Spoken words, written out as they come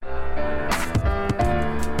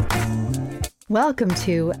Welcome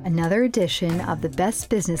to another edition of The Best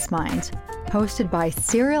Business Minds, hosted by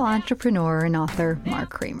serial entrepreneur and author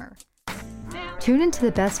Mark Kramer. Tune into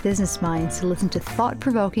The Best Business Minds to listen to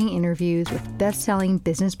thought-provoking interviews with best-selling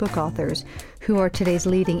business book authors who are today's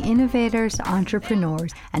leading innovators,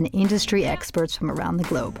 entrepreneurs, and industry experts from around the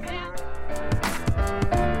globe.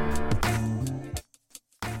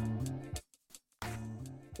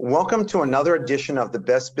 Welcome to another edition of The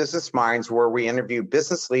Best Business Minds, where we interview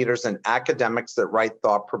business leaders and academics that write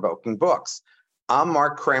thought-provoking books. I'm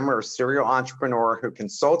Mark Kramer, a serial entrepreneur who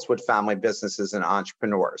consults with family businesses and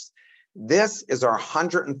entrepreneurs. This is our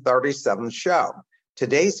 137th show.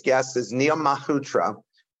 Today's guest is Neil Malhotra,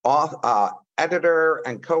 editor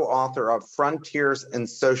and co-author of Frontiers in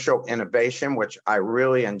Social Innovation, which I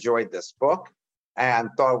really enjoyed this book and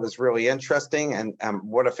thought it was really interesting, and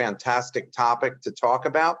what a fantastic topic to talk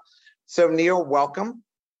about. So Neil, welcome.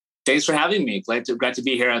 Thanks for having me. Glad to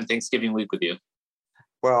be here on Thanksgiving week with you.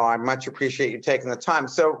 Well, I much appreciate you taking the time.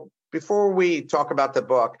 So before we talk about the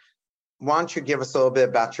book, why don't you give us a little bit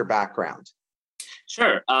about your background?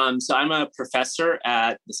 Sure. So I'm a professor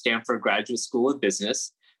at the Stanford Graduate School of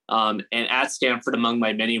Business. And at Stanford, among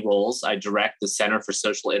my many roles, I direct the Center for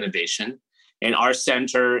Social Innovation. And our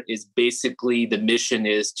center is basically, the mission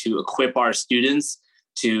is to equip our students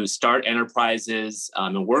to start enterprises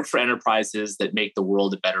and work for enterprises that make the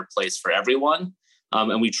world a better place for everyone.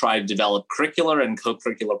 And we try to develop curricular and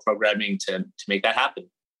co-curricular programming to make that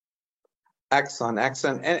happen. Excellent.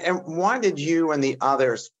 And why did you and the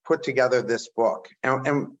others put together this book?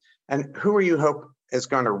 And who are you hope is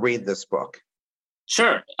going to read this book?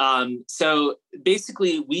 Sure. So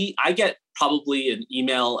basically, I get probably an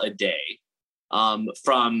email a day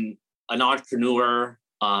from an entrepreneur,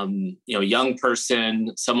 young person,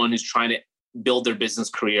 someone who's trying to build their business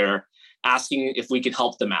career, asking if we could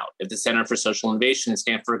help them out, if the Center for Social Innovation at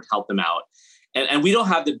Stanford could help them out. And we don't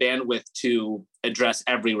have the bandwidth to address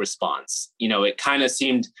every response. It kind of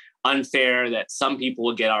seemed unfair that some people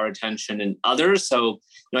would get our attention and others. So,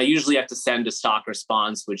 I usually have to send a stock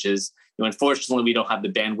response, which is, unfortunately, we don't have the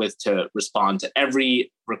bandwidth to respond to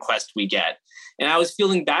every request we get. And I was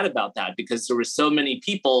feeling bad about that because there were so many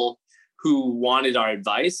people who wanted our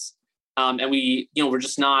advice, and we, we're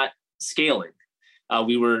just not scaling.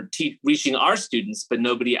 We were reaching our students, but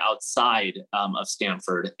nobody outside of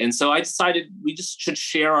Stanford. And so I decided we just should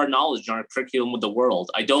share our knowledge and our curriculum with the world.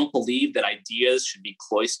 I don't believe that ideas should be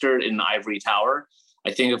cloistered in an ivory tower.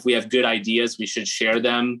 I think if we have good ideas, we should share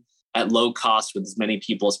them at low cost with as many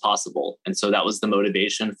people as possible. And so that was the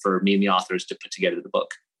motivation for me and the authors to put together the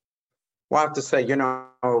book. Well, I have to say,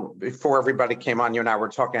 before everybody came on, you and I were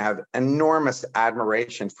talking, I have enormous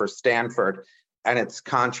admiration for Stanford and its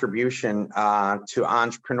contribution to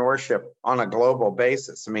entrepreneurship on a global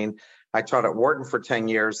basis. I mean, I taught at Wharton for 10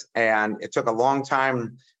 years, and it took a long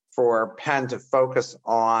time for Penn to focus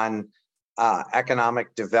on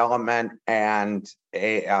economic development and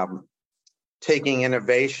taking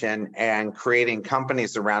innovation and creating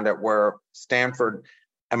companies around it, where Stanford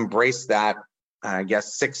embraced that, I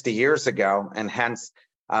guess, 60 years ago. And hence,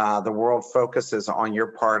 the world focuses on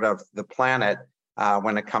your part of the planet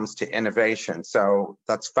when it comes to innovation. So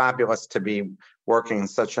that's fabulous to be working in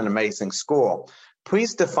such an amazing school.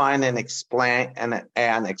 Please define and explain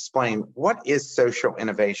what is social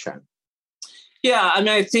innovation? Yeah,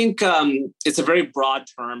 I think it's a very broad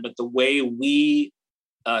term, but the way we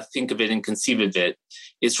think of it and conceive of it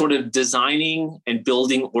is sort of designing and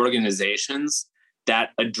building organizations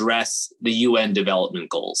that address the UN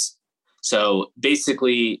development goals. So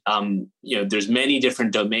basically, there's many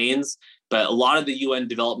different domains, but a lot of the UN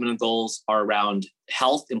development goals are around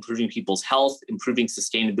health, improving people's health, improving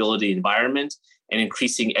sustainability environment, and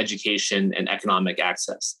increasing education and economic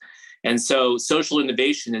access. And so social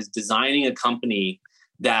innovation is designing a company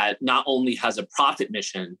that not only has a profit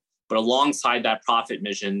mission, but alongside that profit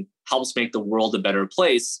mission helps make the world a better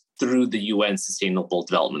place through the UN Sustainable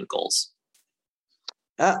Development Goals.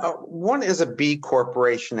 What is a B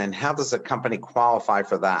corporation, and how does a company qualify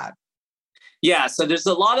for that? Yeah, so there's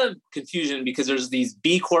a lot of confusion because there's these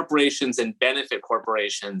B corporations and benefit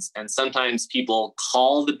corporations, and sometimes people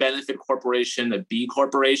call the benefit corporation a B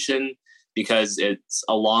corporation because it's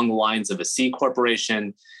along the lines of a C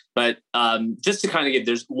corporation. But just to kind of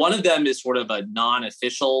there's one of them is sort of a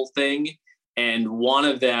non-official thing, and one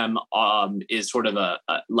of them is sort of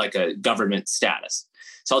like a government status.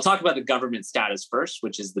 So I'll talk about the government status first,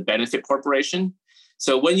 which is the benefit corporation.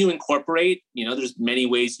 So when you incorporate, there's many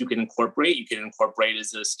ways you can incorporate. You can incorporate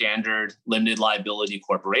as a standard limited liability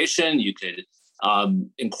corporation. You could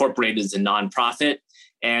incorporate as a nonprofit.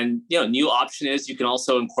 And, new option is you can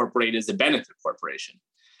also incorporate as a benefit corporation.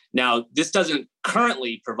 Now, this doesn't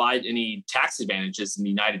currently provide any tax advantages in the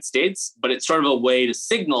United States, but it's sort of a way to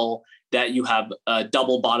signal that you have a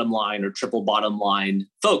double bottom line or triple bottom line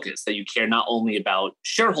focus, that you care not only about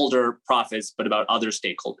shareholder profits, but about other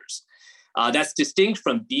stakeholders. That's distinct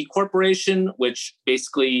from B Corporation, which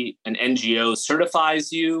basically an NGO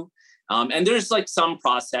certifies you. And there's like some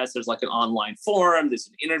process, there's like an online forum, there's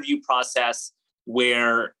an interview process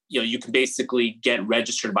where you can basically get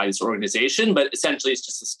registered by this organization, but essentially it's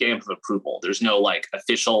just a stamp of approval. There's no like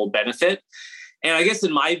official benefit. And I guess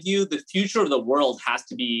in my view, the future of the world has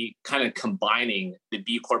to be kind of combining the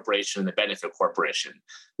B Corporation and the benefit corporation,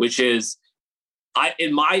 which is, this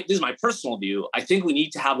is my personal view, I think we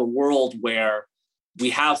need to have a world where we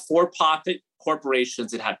have for-profit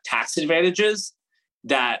corporations that have tax advantages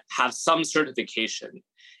that have some certification.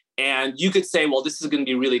 And you could say, well, this is going to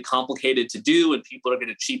be really complicated to do and people are going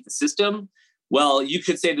to cheat the system. Well, you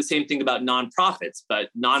could say the same thing about nonprofits, but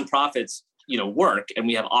nonprofits, work and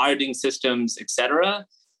we have auditing systems, et cetera.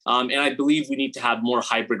 And I believe we need to have more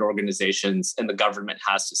hybrid organizations and the government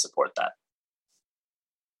has to support that.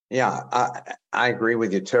 Yeah, I agree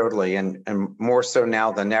with you totally. And more so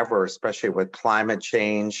now than ever, especially with climate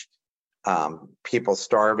change, people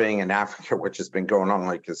starving in Africa, which has been going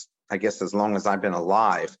on I guess as long as I've been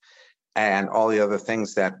alive, and all the other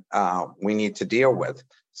things that we need to deal with.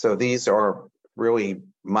 So these are really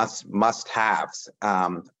must-haves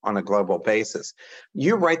on a global basis.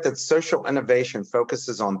 You write that social innovation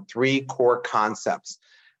focuses on 3 core concepts.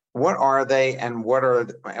 What are they, and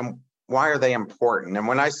why are they important? And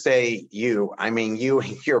when I say you, I mean you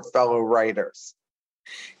and your fellow writers.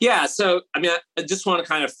 Yeah, so I just want to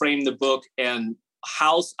kind of frame the book and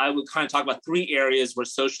how I would kind of talk about 3 areas where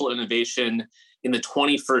social innovation in the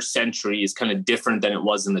 21st century is kind of different than it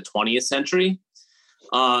was in the 20th century.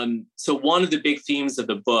 So one of the big themes of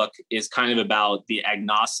the book is kind of about the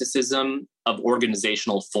agnosticism of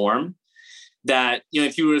organizational form. That,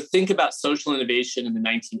 if you were to think about social innovation in the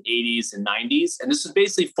 1980s and 90s, and this was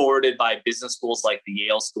basically forwarded by business schools like the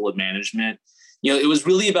Yale School of Management, it was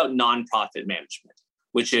really about nonprofit management,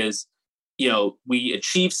 which is, we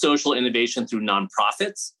achieve social innovation through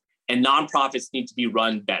nonprofits, and nonprofits need to be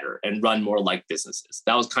run better and run more like businesses.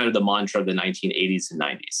 That was kind of the mantra of the 1980s and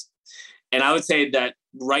 90s. And I would say that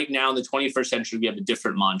right now in the 21st century, we have a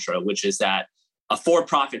different mantra, which is that a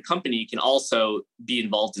for-profit company can also be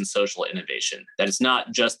involved in social innovation, that it's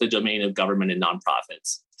not just the domain of government and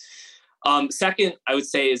nonprofits. Second, I would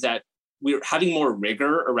say is that we're having more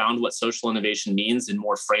rigor around what social innovation means and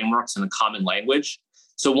more frameworks and a common language.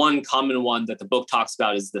 So one common one that the book talks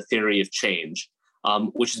about is the theory of change,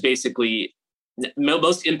 which is basically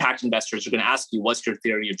most impact investors are going to ask you, what's your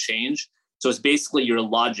theory of change? So it's basically your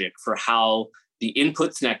logic for how the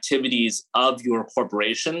inputs and activities of your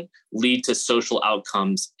corporation lead to social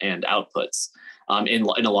outcomes and outputs in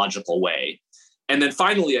a logical way. And then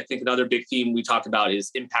finally, I think another big theme we talk about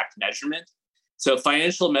is impact measurement. So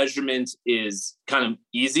financial measurement is kind of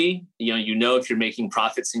easy. You know if you're making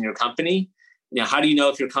profits in your company. How do you know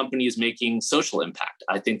if your company is making social impact?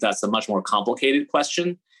 I think that's a much more complicated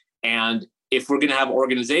question. And if we're going to have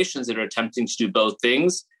organizations that are attempting to do both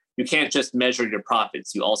things, you can't just measure your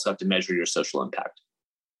profits. You also have to measure your social impact.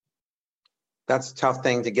 That's a tough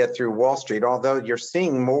thing to get through Wall Street, although you're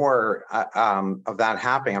seeing more of that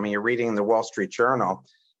happening. You're reading in the Wall Street Journal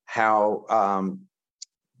how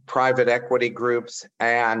private equity groups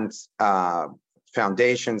and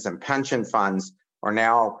foundations and pension funds are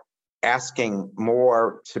now asking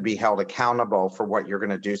more to be held accountable for what you're going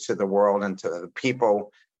to do to the world and to the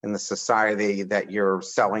people in the society that you're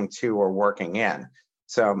selling to or working in.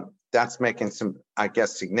 So that's making some, I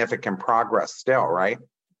guess, significant progress still, right?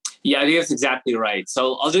 Yeah, I think that's exactly right.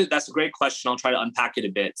 So that's a great question. I'll try to unpack it a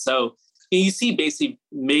bit. So you see basically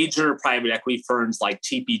major private equity firms like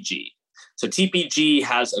TPG. So TPG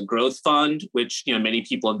has a growth fund, which many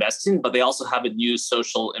people invest in, but they also have a new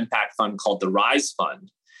social impact fund called the Rise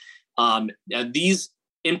Fund. And these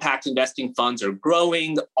impact investing funds are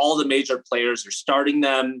growing. All the major players are starting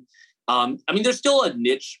them. There's still a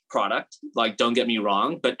niche product, like don't get me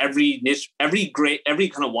wrong, but every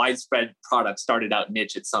kind of widespread product started out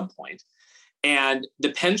niche at some point. And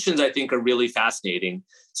the pensions, I think, are really fascinating.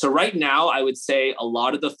 So right now, I would say a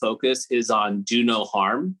lot of the focus is on do no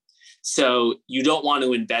harm. So you don't want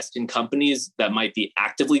to invest in companies that might be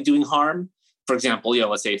actively doing harm. For example,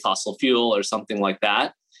 let's say fossil fuel or something like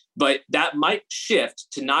that. But that might shift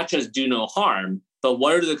to not just do no harm, but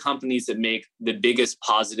what are the companies that make the biggest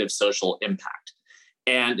positive social impact?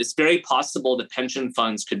 And it's very possible that pension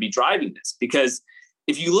funds could be driving this, because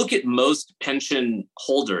if you look at most pension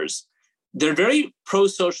holders, they're very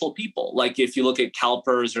pro-social people. Like if you look at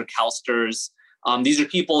CalPERS or CalSTRS, these are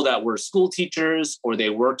people that were school teachers or they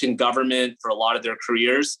worked in government for a lot of their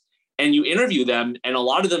careers. And you interview them, and a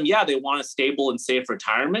lot of them, yeah, they want a stable and safe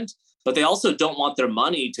retirement, but they also don't want their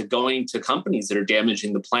money to going to companies that are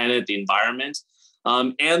damaging the planet, the environment.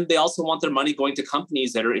 And they also want their money going to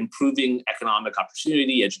companies that are improving economic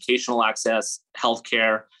opportunity, educational access,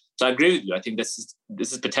 healthcare. So I agree with you. I think this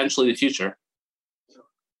is potentially the future.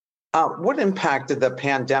 What impact did the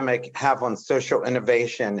pandemic have on social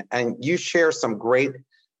innovation? And you share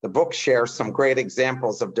the book shares some great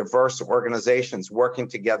examples of diverse organizations working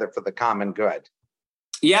together for the common good.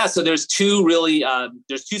 Yeah, so there's two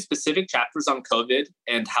specific chapters on COVID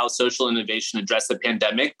and how social innovation addressed the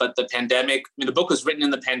pandemic. But the pandemic, the book was written in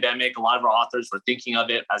the pandemic. A lot of our authors were thinking of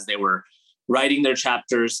it as they were writing their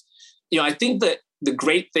chapters. I think that the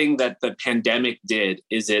great thing that the pandemic did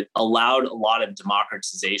is it allowed a lot of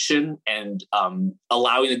democratization and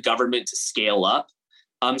allowing the government to scale up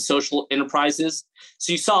social enterprises.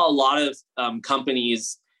 So you saw a lot of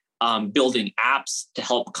companies building apps to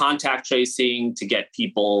help contact tracing, to get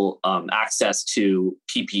people access to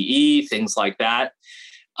PPE, things like that.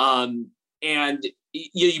 And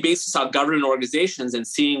you basically saw government organizations and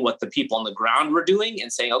seeing what the people on the ground were doing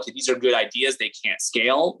and saying, okay, these are good ideas. They can't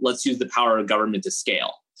scale. Let's use the power of government to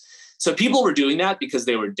scale. So people were doing that because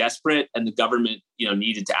they were desperate and the government,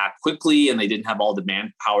 needed to act quickly and they didn't have all the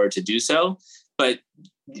manpower to do so. But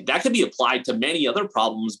that could be applied to many other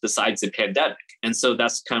problems besides the pandemic. And so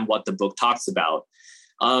that's kind of what the book talks about.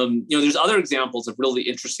 There's other examples of really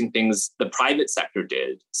interesting things the private sector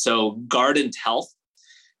did. So Guardant Health,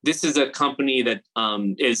 this is a company that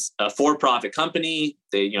is a for-profit company.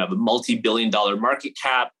 They have a multi-billion-dollar market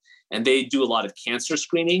cap, and they do a lot of cancer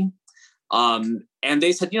screening. And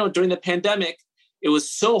they said, during the pandemic, it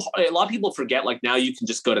was so hard. A lot of people forget, like now you can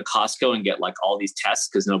just go to Costco and get like all these tests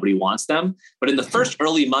because nobody wants them. But in the first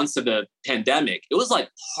early months of the pandemic, it was like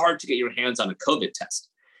hard to get your hands on a COVID test,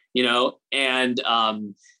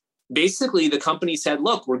 and basically the company said,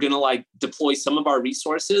 look, we're going to deploy some of our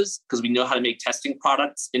resources because we know how to make testing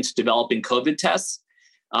products into developing COVID tests.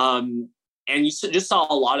 And you just saw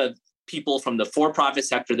a lot of people from the for-profit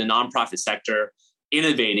sector, the nonprofit sector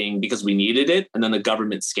innovating because we needed it, and then the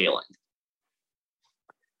government scaling.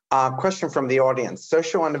 Question from the audience.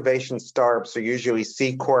 Social innovation startups are usually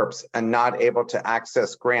C Corps and not able to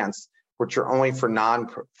access grants, which are only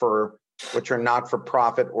which are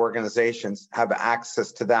not-for-profit organizations have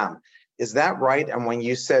access to them. Is that right? And when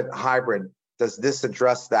you said hybrid, does this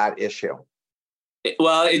address that issue?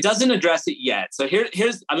 Well, it doesn't address it yet. So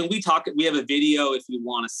we have a video if you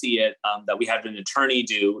want to see it that we had an attorney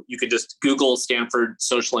do. You could just Google Stanford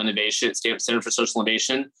Social Innovation, Center for Social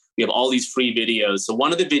Innovation. We have all these free videos. So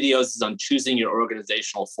one of the videos is on choosing your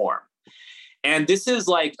organizational form. And this is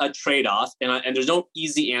like a trade-off, and there's no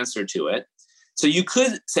easy answer to it. So you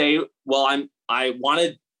could say, well, I want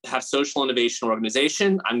to have social innovation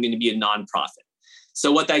organization. I'm going to be a nonprofit.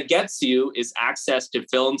 So what that gets you is access to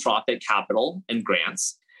philanthropic capital and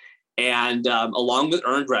grants, and along with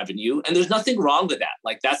earned revenue. And there's nothing wrong with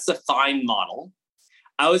that. That's a fine model.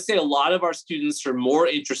 I would say a lot of our students are more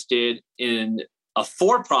interested in a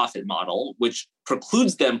for-profit model, which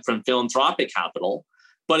precludes them from philanthropic capital,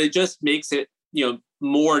 but it just makes it,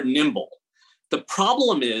 more nimble. The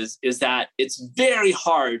problem is that it's very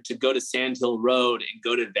hard to go to Sand Hill Road and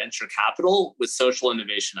go to venture capital with social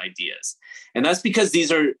innovation ideas. And that's because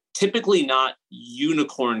these are typically not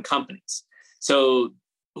unicorn companies. So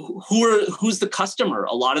who's the customer?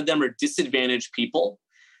 A lot of them are disadvantaged people.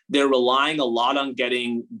 They're relying a lot on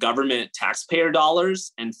getting government taxpayer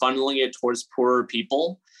dollars and funneling it towards poorer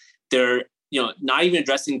people. They're, not even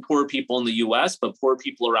addressing poor people in the US, but poor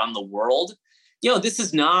people around the world. This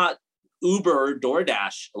is not Uber or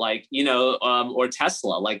DoorDash, or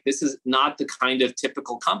Tesla. This is not the kind of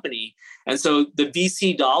typical company. And so the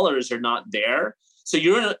VC dollars are not there. So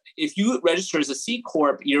if you register as a C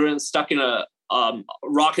Corp, you're stuck in a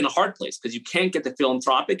rock in a hard place because you can't get the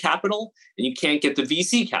philanthropic capital and you can't get the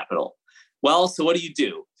VC capital. Well, so what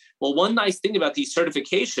do? Well, one nice thing about these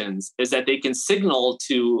certifications is that they can signal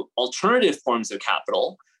to alternative forms of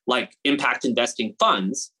capital, like impact investing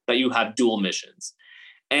funds, that you have dual missions.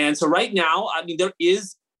 And so right now, there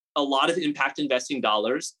is a lot of impact investing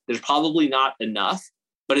dollars. There's probably not enough,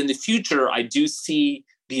 but in the future, I do see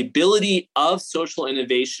the ability of social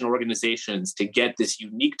innovation organizations to get this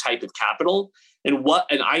unique type of capital. And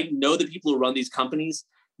I know the people who run these companies,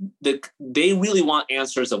 they really want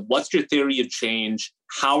answers of what's your theory of change?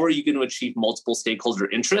 How are you going to achieve multiple stakeholder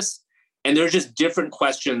interests? And they're just different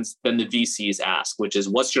questions than the VCs ask, which is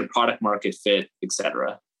what's your product market fit, et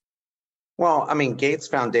cetera. Well, I mean, Gates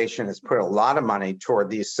Foundation has put a lot of money toward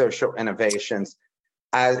these social innovations,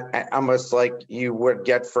 as almost like you would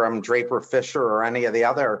get from Draper Fisher or any of the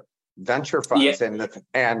other venture Yeah, funds.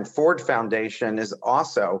 And Ford Foundation is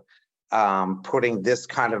also putting this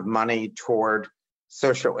kind of money toward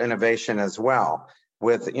social innovation as well.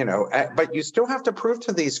 But you still have to prove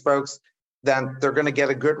to these folks that they're going to get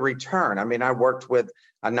a good return. I mean, I worked with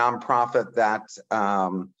a nonprofit that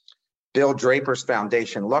Bill Draper's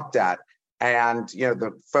foundation looked at, and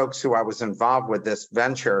the folks who I was involved with this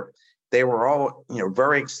venture, they were all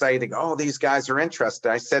very excited. Oh, these guys are interested.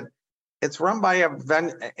 I said, it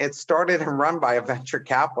started and run by a venture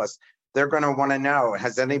capitalist. They're going to want to know,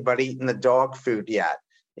 has anybody eaten the dog food yet?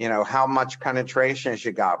 How much penetration has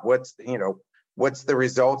you got? What's the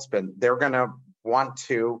results been? They're going to want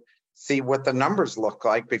to see what the numbers look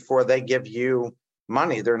like before they give you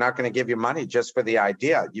money. They're not going to give you money just for the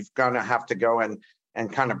idea. You're going to have to go and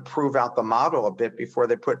kind of prove out the model a bit before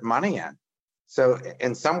they put money in. So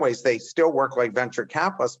in some ways, they still work like venture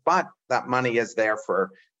capitalists, but that money is there for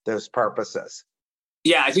those purposes.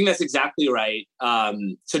 Yeah, I think that's exactly right.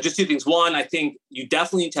 So just two things. One, I think you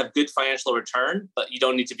definitely need to have good financial return, but you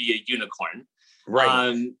don't need to be a unicorn.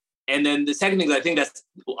 Right. And then the second thing is, I think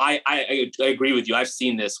I agree with you. I've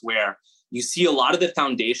seen this where you see a lot of the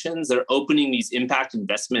foundations that are opening these impact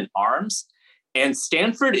investment arms, and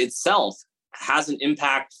Stanford itself has an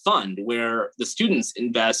impact fund where the students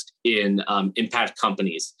invest in impact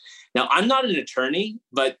companies. Now, I'm not an attorney,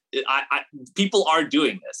 but people are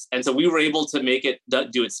doing this. And so we were able to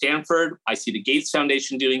do it Stanford. I see the Gates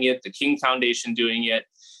Foundation doing it, the King Foundation doing it.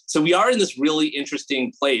 So we are in this really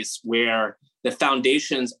interesting place where the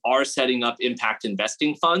foundations are setting up impact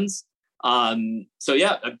investing funds. So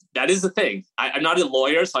yeah, that is the thing. I'm not a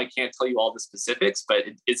lawyer, so I can't tell you all the specifics, but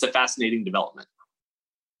it's a fascinating development.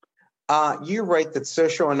 You write that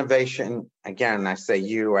social innovation, again, I say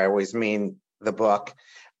you, I always mean the book,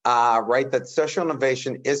 write that social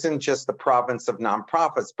innovation isn't just the province of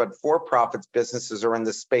nonprofits, but for-profits businesses are in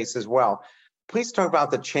this space as well. Please talk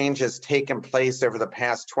about the changes taken place over the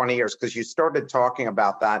past 20 years, because you started talking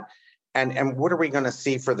about that. And what are we going to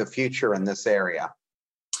see for the future in this area?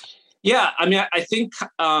 Yeah, I mean, I think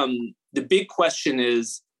the big question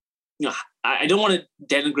is, I don't want to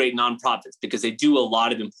denigrate nonprofits because they do a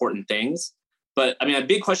lot of important things. But I mean, a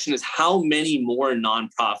big question is, how many more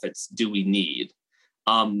nonprofits do we need?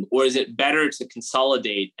 Or is it better to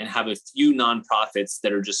consolidate and have a few nonprofits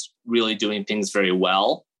that are just really doing things very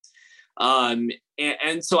well? And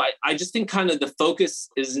so I just think kind of the focus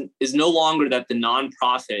is no longer that the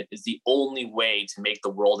nonprofit is the only way to make the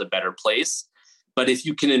world a better place. But if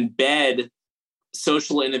you can embed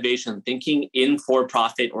social innovation thinking in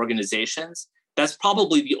for-profit organizations, that's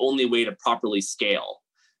probably the only way to properly scale.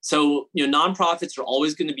 So, nonprofits are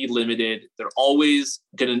always going to be limited. They're always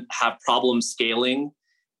going to have problems scaling.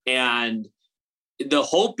 And the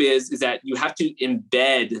hope is that you have to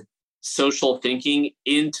embed social thinking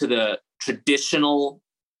into the traditional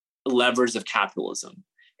levers of capitalism.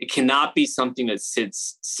 It cannot be something that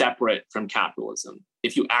sits separate from capitalism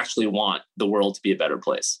if you actually want the world to be a better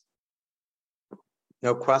place.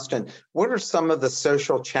 No question. What are some of the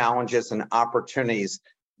social challenges and opportunities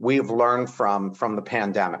we've learned from the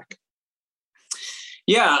pandemic?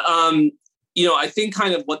 Yeah, I think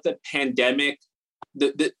kind of what the pandemic,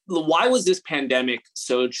 why was this pandemic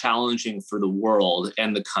so challenging for the world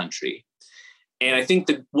and the country? And I think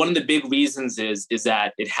that one of the big reasons is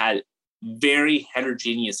that it had very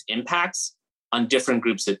heterogeneous impacts on different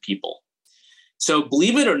groups of people. So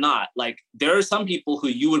believe it or not, there are some people who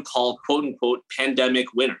you would call quote unquote pandemic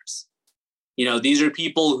winners. These are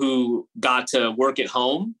people who got to work at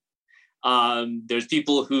home. There's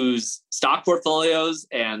people whose stock portfolios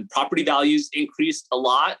and property values increased a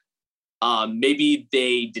lot. Maybe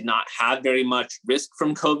they did not have very much risk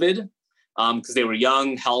from COVID because they were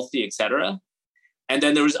young, healthy, et cetera. And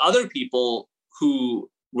then there was other people who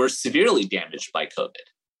were severely damaged by COVID.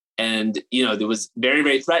 And, it was very,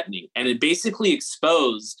 very threatening. And it basically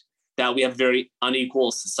exposed that we have a very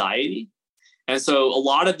unequal society. And so a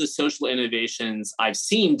lot of the social innovations I've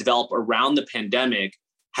seen develop around the pandemic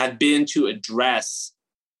have been to address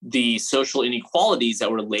the social inequalities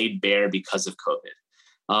that were laid bare because of COVID.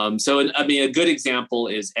 A good example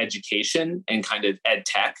is education and kind of ed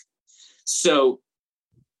tech. So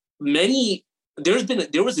there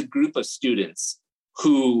was a group of students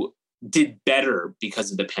who did better because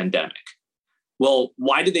of the pandemic. Well,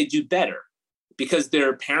 why did they do better? Because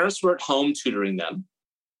their parents were at home tutoring them.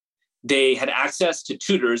 They had access to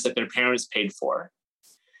tutors that their parents paid for.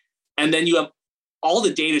 And then you have all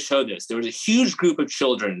the data show this. There was a huge group of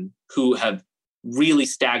children who have really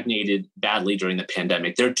stagnated badly during the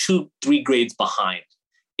pandemic. They're 2-3 grades behind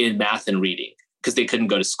in math and reading because they couldn't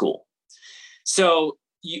go to school. So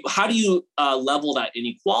how do you level that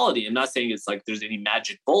inequality? I'm not saying it's like there's any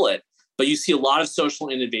magic bullet, but you see a lot of social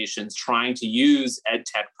innovations trying to use ed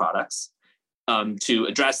tech products to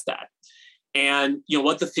address that. And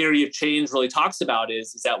what the theory of change really talks about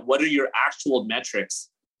is that what are your actual metrics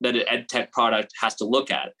that an ed tech product has to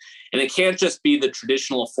look at? And it can't just be the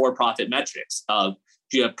traditional for-profit metrics of,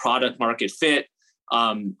 do you have product market fit?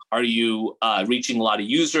 Are you reaching a lot of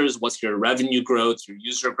users? What's your revenue growth, your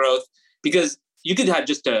user growth? Because you could have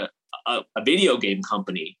just a video game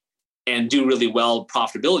company and do really well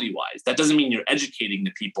profitability-wise. That doesn't mean you're educating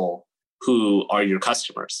the people who are your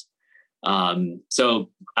customers. So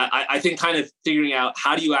I think kind of figuring out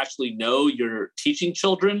how do you actually know you're teaching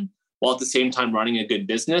children while at the same time running a good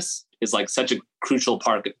business is like such a crucial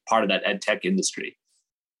part of that ed tech industry.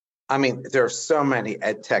 I mean, there are so many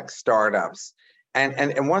ed tech startups.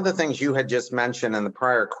 And one of the things you had just mentioned in the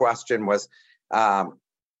prior question was there's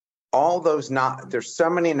so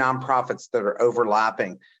many nonprofits that are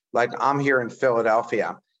overlapping. Like I'm here in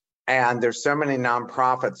Philadelphia, and there's so many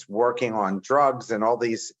nonprofits working on drugs and all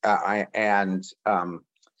these, we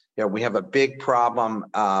have a big problem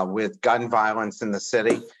with gun violence in the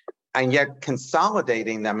city, and yet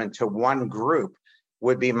consolidating them into one group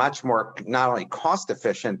would be much more not only cost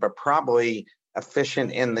efficient, but probably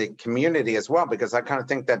efficient in the community as well, because I kind of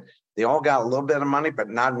think that they all got a little bit of money, but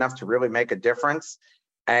not enough to really make a difference.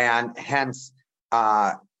 And hence,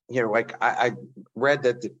 I read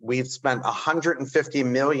that we've spent $150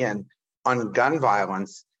 million on gun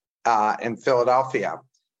violence in Philadelphia.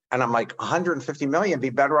 And I'm like, $150 million, be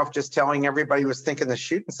better off just telling everybody who was thinking of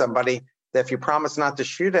shooting somebody that if you promise not to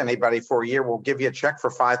shoot anybody for a year, we'll give you a check for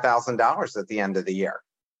 $5,000 at the end of the year.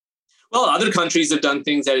 Well, other countries have done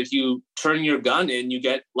things that if you turn your gun in, you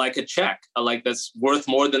get like a check, like that's worth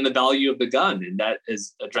more than the value of the gun. And that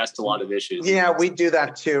has addressed a lot of issues. Yeah, we do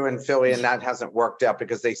that too in Philly, and that hasn't worked out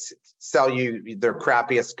because they sell you their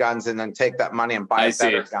crappiest guns and then take that money and buy a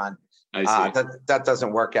better gun. That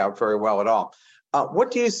doesn't work out very well at all.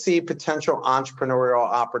 What do you see potential entrepreneurial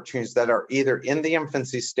opportunities that are either in the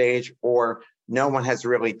infancy stage or no one has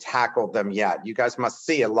really tackled them yet? You guys must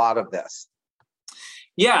see a lot of this.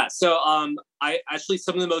 Yeah, so I actually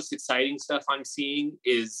some of the most exciting stuff I'm seeing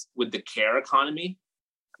is with the care economy.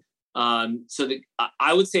 I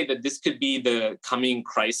would say that this could be the coming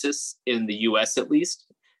crisis in the U.S. at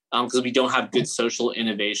least, because we don't have good social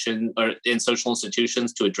innovation or in social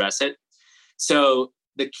institutions to address it. So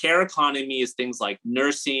the care economy is things like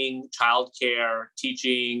nursing, childcare,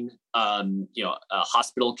 teaching,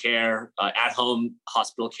 hospital care, at-home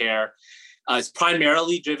hospital care. It's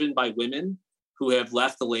primarily driven by women who have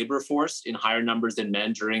left the labor force in higher numbers than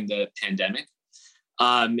men during the pandemic.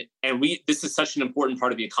 This is such an important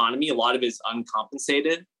part of the economy. A lot of it is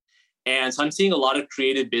uncompensated. And so I'm seeing a lot of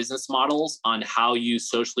creative business models on how you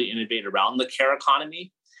socially innovate around the care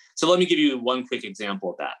economy. So let me give you one quick example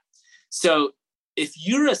of that. So if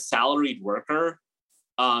you're a salaried worker,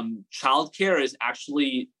 childcare is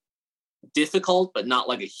actually difficult, but not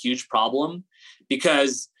like a huge problem,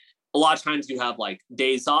 because a lot of times you have like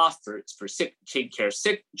days off for take care of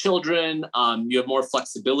sick children. You have more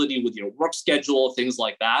flexibility with your work schedule, things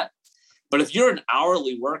like that. But if you're an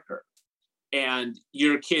hourly worker and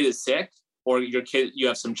your kid is sick, or you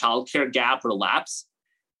have some childcare gap or lapse,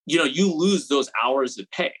 you lose those hours of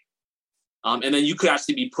pay. And then you could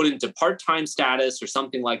actually be put into part-time status or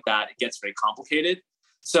something like that. It gets very complicated.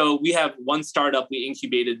 So we have one startup we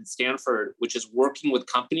incubated in Stanford, which is working with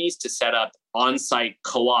companies to set up on-site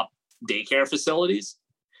co-op daycare facilities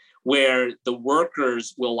where the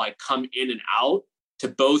workers will like come in and out to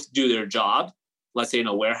both do their job, let's say in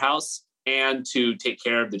a warehouse, and to take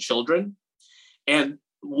care of the children. And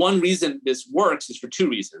one reason this works is for two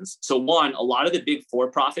reasons. So one, a lot of the big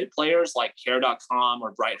for-profit players like Care.com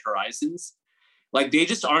or Bright Horizons, like they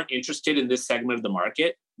just aren't interested in this segment of the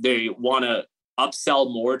market. They want to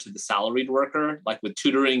upsell more to the salaried worker, like with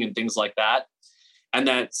tutoring and things like that. And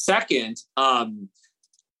then second,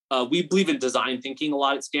 we believe in design thinking a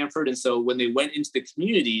lot at Stanford. And so when they went into the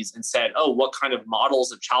communities and said, oh, what kind of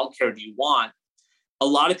models of childcare do you want? A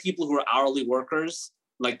lot of people who are hourly workers,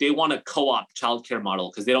 like they want a co-op childcare model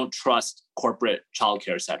because they don't trust corporate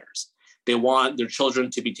childcare centers. They want their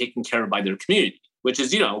children to be taken care of by their community, which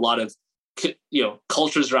is, a lot of,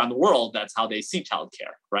 cultures around the world. That's how they see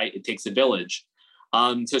childcare, right? It takes a village.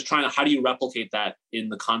 So it's how do you replicate that in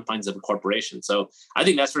the confines of a corporation? So I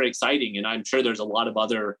think that's very exciting. And I'm sure there's a lot of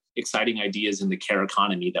other exciting ideas in the care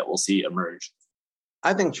economy that we'll see emerge.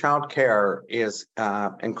 I think childcare is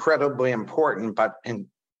incredibly important, but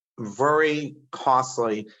very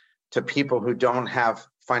costly to people who don't have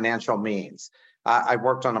financial means. I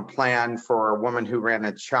worked on a plan for a woman who ran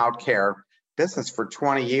a childcare business for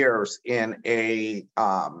 20 years in a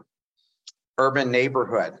urban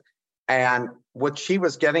neighborhood. And what she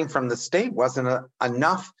was getting from the state wasn't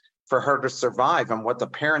enough for her to survive. And what the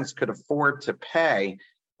parents could afford to pay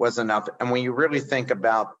was enough. And when you really think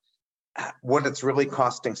about what it's really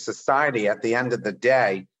costing society at the end of the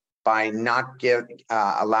day by not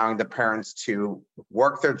allowing the parents to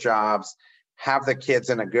work their jobs, have the kids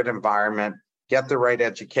in a good environment, get the right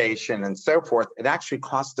education and so forth, it actually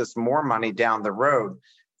costs us more money down the road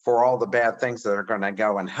for all the bad things that are going to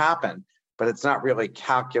go and happen. But it's not really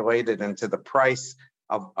calculated into the price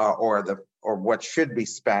of or what should be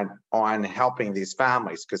spent on helping these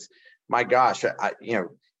families. Because my gosh,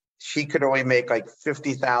 she could only make like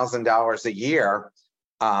 $50,000 a year,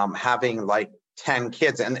 having like 10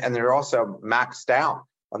 kids, and they're also maxed out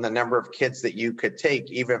on the number of kids that you could take,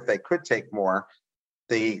 even if they could take more.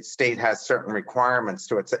 The state has certain requirements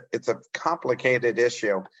to it. It's a complicated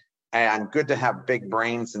issue, and good to have big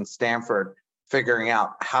brains in Stanford figuring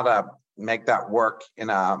out how to make that work in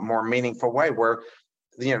a more meaningful way, where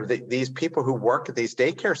these people who work at these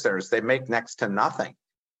daycare centers, they make next to nothing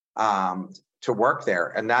to work there,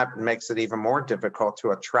 and that makes it even more difficult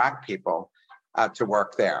to attract people to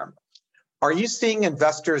work there. Are you seeing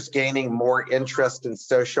investors gaining more interest in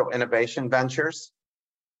social innovation ventures?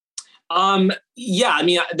 Yeah, I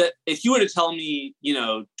mean, if you were to tell me,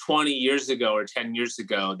 20 years ago or 10 years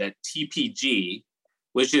ago that TPG,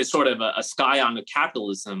 which is sort of a scion of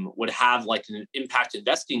capitalism, would have like an impact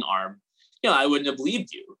investing arm, I wouldn't have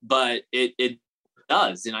believed you, but it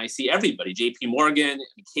does. And I see everybody, JP Morgan,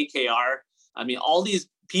 KKR. I mean, all these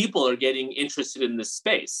people are getting interested in this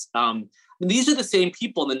space. These are the same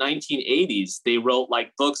people in the 1980s. They wrote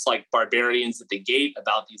like books like Barbarians at the Gate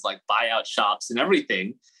about these like buyout shops and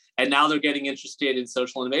everything. And now they're getting interested in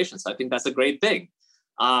social innovation. So I think that's a great thing.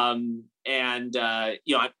 I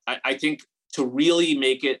think to really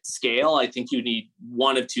make it scale, I think you need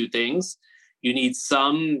one of two things. You need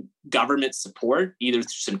some government support, either through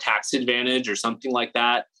some tax advantage or something like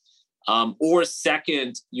that. Or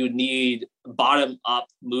second, you need bottom-up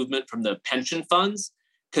movement from the pension funds,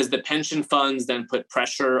 because the pension funds then put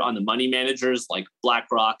pressure on the money managers like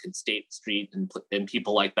BlackRock and State Street and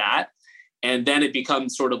people like that. And then it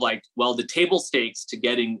becomes sort of like, well, the table stakes to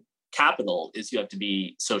getting capital is you have to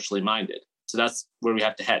be socially minded. So that's where we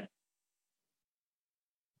have to head.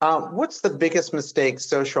 What's the biggest mistake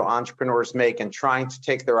social entrepreneurs make in trying to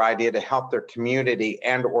take their idea to help their community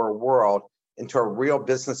and or world into a real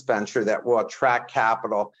business venture that will attract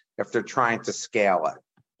capital if they're trying to scale it?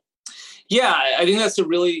 Yeah, I think that's a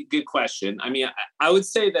really good question. I mean, I would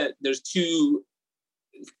say that there's two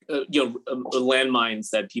landmines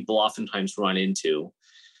that people oftentimes run into.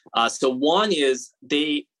 So one is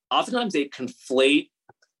they conflate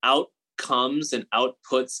outcomes and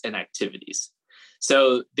outputs and activities.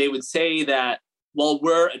 So they would say that, well,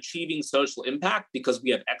 we're achieving social impact because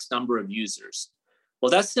we have X number of users.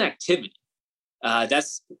 Well, that's an activity.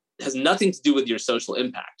 Has nothing to do with your social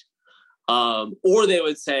impact. Or they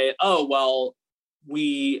would say, oh, well,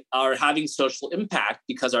 we are having social impact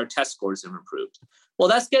because our test scores have improved. Well,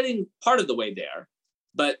 that's getting part of the way there.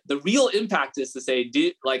 But the real impact is to say,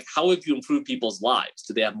 how have you improved people's lives?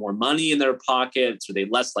 Do they have more money in their pockets? Are they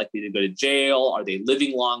less likely to go to jail? Are they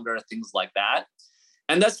living longer? Things like that.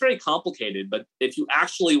 And that's very complicated. But if you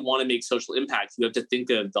actually want to make social impact, you have to think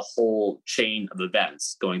of the whole chain of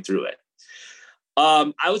events going through it.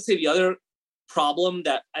 I would say the other problem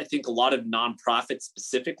that I think a lot of nonprofits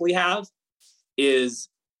specifically have is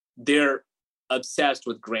they're obsessed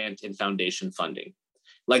with grant and foundation funding.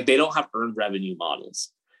 Like they don't have earned revenue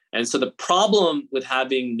models. And so the problem with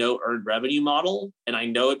having no earned revenue model, and I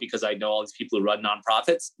know it because I know all these people who run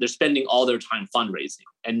nonprofits, they're spending all their time fundraising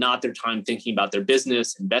and not their time thinking about their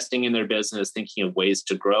business, investing in their business, thinking of ways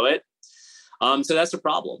to grow it. So that's a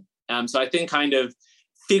problem. So I think kind of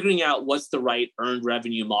figuring out what's the right earned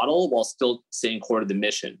revenue model while still staying core to the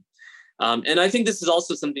mission. And I think this is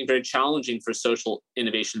also something very challenging for social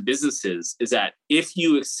innovation businesses, is that if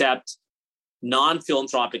you accept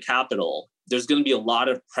non-philanthropic capital, there's going to be a lot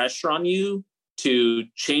of pressure on you to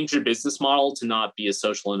change your business model to not be a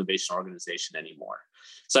social innovation organization anymore.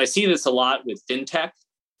 So I see this a lot with fintech,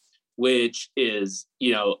 which is,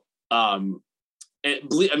 there's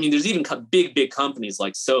even big companies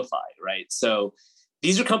like SoFi, right? So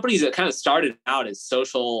these are companies that kind of started out as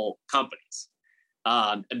social companies.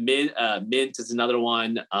 Mint is another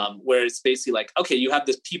one, where it's basically like, okay, you have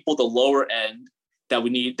this people, the lower end, that we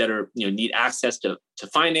need that are need access to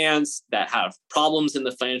finance, that have problems in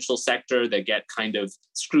the financial sector, that get kind of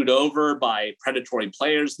screwed over by predatory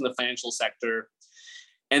players in the financial sector.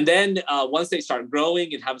 And then once they start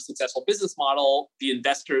growing and have a successful business model, the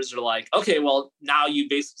investors are like, okay, well, now you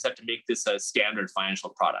basically have to make this a standard financial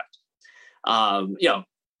product.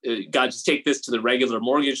 Got to just take this to the regular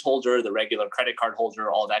mortgage holder, the regular credit card holder,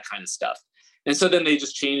 all that kind of stuff. And so then they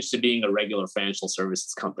just change to being a regular financial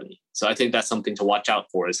services company. So I think that's something to watch out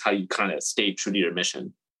for, is how you kind of stay true to your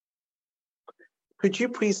mission. Could you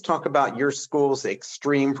please talk about your school's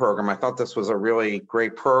Extreme program? I thought this was a really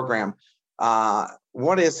great program.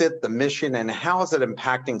 What is it, the mission, and how is it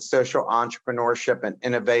impacting social entrepreneurship and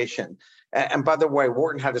innovation? And by the way,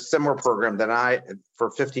 Wharton had a similar program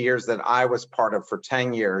for 50 years that I was part of for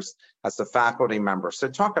 10 years as a faculty member. So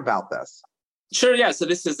talk about this. Sure, yeah. So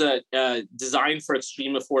this is a Design for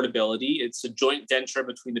Extreme Affordability. It's a joint venture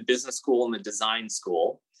between the business school and the design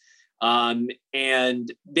school.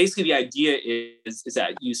 And basically the idea is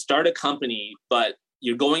that you start a company, but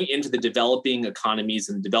you're going into the developing economies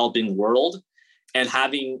and the developing world and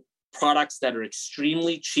having products that are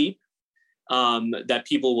extremely cheap that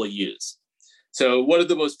people will use. So one of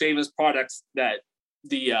the most famous products that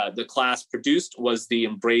the class produced was the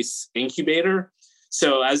Embrace incubator.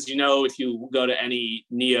 So as you know, if you go to any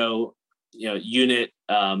natal unit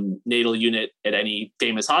at any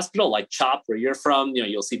famous hospital like CHOP where you're from,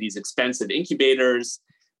 you'll see these expensive incubators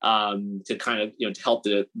to kind of to help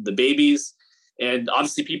the babies. And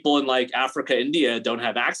obviously people in like Africa, India don't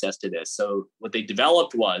have access to this. So what they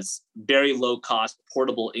developed was very low cost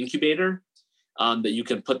portable incubator that you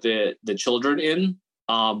can put the children in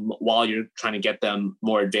while you're trying to get them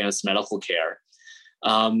more advanced medical care.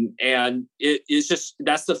 And it is just,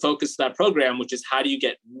 that's the focus of that program, which is how do you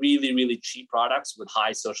get really, really cheap products with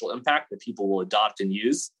high social impact that people will adopt and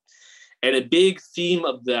use. And a big theme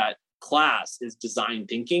of that class is design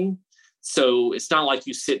thinking. So it's not like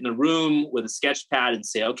you sit in a room with a sketch pad and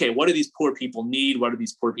say, okay, what do these poor people need? What do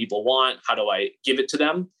these poor people want? How do I give it to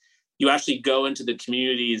them? You actually go into the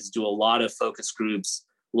communities, do a lot of focus groups,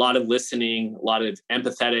 a lot of listening, a lot of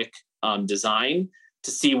empathetic design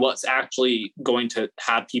to see what's actually going to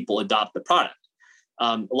have people adopt the product.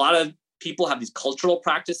 A lot of people have these cultural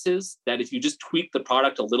practices that if you just tweak the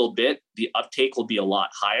product a little bit, the uptake will be a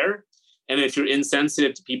lot higher. And if you're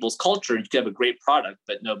insensitive to people's culture, you can have a great product,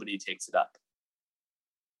 but nobody takes it up.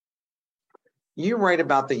 You write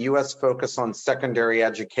about the U.S. focus on secondary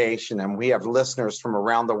education, and we have listeners from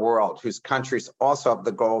around the world whose countries also have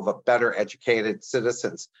the goal of a better educated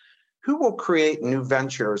citizens. Who will create new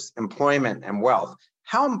ventures, employment, and wealth?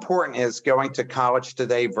 How important is going to college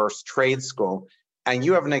today versus trade school? And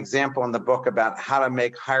you have an example in the book about how to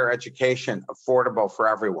make higher education affordable for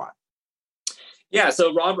everyone. Yeah,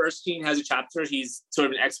 so Rob Erskine has a chapter. He's sort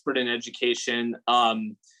of an expert in education.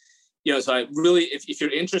 So I really, if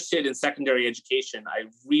you're interested in secondary education, I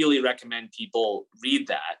really recommend people read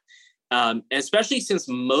that. And especially since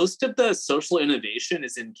most of the social innovation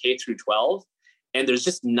is in K through 12, and there's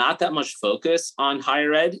just not that much focus on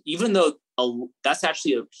higher ed, even though that's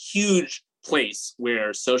actually a huge place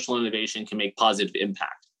where social innovation can make positive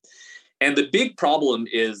impact. And the big problem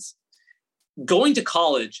is going to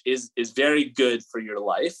college is very good for your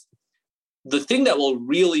life. The thing that will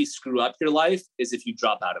really screw up your life is if you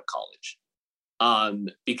drop out of college,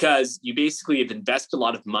 because you basically have invested a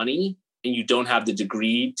lot of money and you don't have the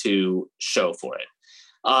degree to show for it.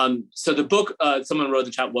 So the book, someone wrote in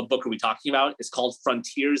the chat, what book are we talking about? It's called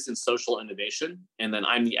Frontiers in Social Innovation. And then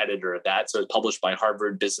I'm the editor of that. So it's published by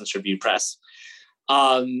Harvard Business Review Press.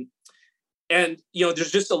 And,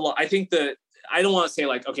 there's just a lot. I think I don't want to say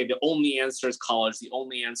like, okay, the only answer is college. The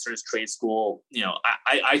only answer is trade school.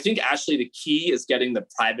 I think actually the key is getting the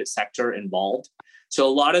private sector involved. So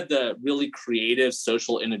a lot of the really creative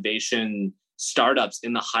social innovation startups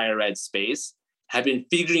in the higher ed space have been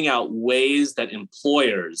figuring out ways that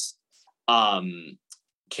employers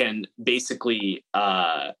can basically,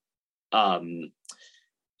 kind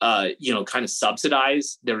of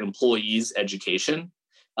subsidize their employees' education.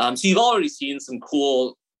 So you've already seen some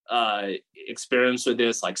cool experiments with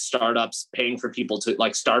this, like startups paying for people to,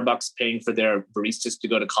 like Starbucks paying for their baristas to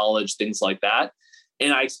go to college, things like that.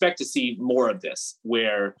 And I expect to see more of this,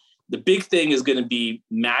 where the big thing is going to be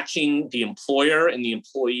matching the employer and the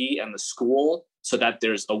employee and the school so that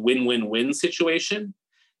there's a win-win-win situation,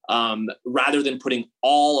 rather than putting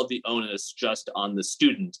all of the onus just on the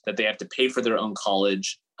student, that they have to pay for their own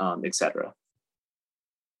college, et cetera.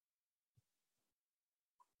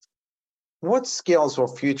 What skills will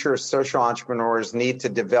future social entrepreneurs need to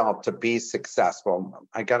develop to be successful?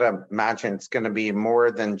 I got to imagine it's going to be more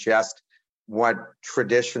than just what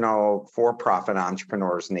traditional for-profit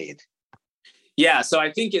entrepreneurs need? Yeah, so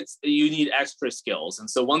I think you need extra skills. And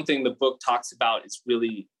so one thing the book talks about is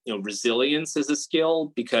really, resilience as a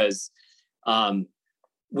skill, because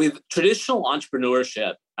with traditional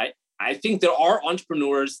entrepreneurship, I think there are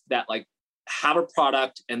entrepreneurs that like have a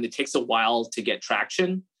product and it takes a while to get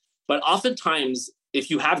traction. But oftentimes, if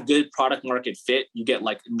you have good product market fit, you get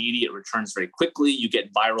like immediate returns very quickly, you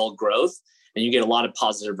get viral growth, and you get a lot of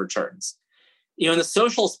positive returns. In the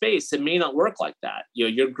social space, it may not work like that.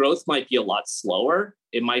 Your growth might be a lot slower.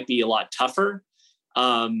 It might be a lot tougher.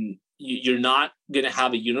 You're not going to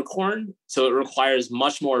have a unicorn. So it requires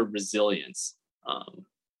much more resilience.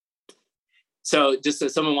 So just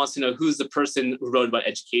as someone wants to know who's the person who wrote about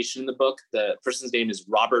education in the book, the person's name is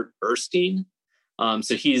Robert Erstein.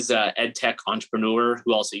 So he's an ed tech entrepreneur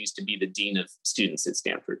who also used to be the dean of students at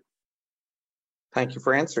Stanford. Thank you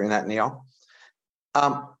for answering that, Neil.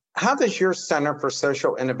 How does your Center for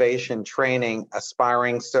Social Innovation training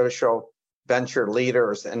aspiring social venture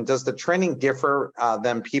leaders, and does the training differ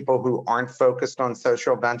than people who aren't focused on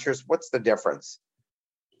social ventures? What's the difference?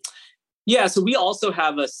 Yeah, so we also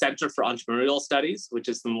have a Center for Entrepreneurial Studies, which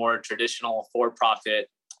is the more traditional for-profit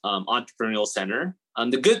entrepreneurial center.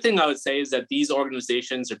 The good thing I would say is that these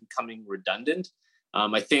organizations are becoming redundant.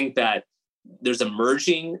 I think that there's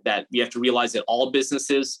emerging that we have to realize that all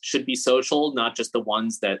businesses should be social, not just the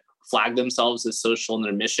ones that flag themselves as social in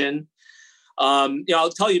their mission. I'll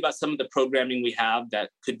tell you about some of the programming we have that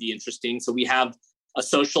could be interesting. So we have a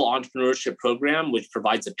social entrepreneurship program, which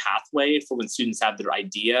provides a pathway for when students have their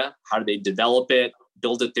idea, how do they develop it,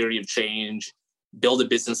 build a theory of change, build a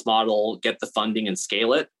business model, get the funding and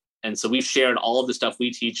scale it. And so we've shared all of the stuff we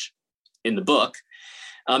teach in the book.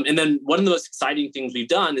 And then one of the most exciting things we've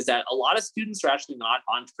done is that a lot of students are actually not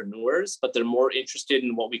entrepreneurs, but they're more interested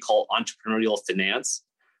in what we call entrepreneurial finance.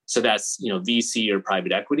 So that's, VC or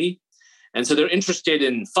private equity. And so they're interested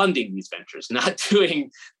in funding these ventures, not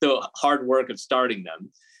doing the hard work of starting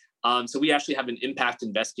them. So we actually have an impact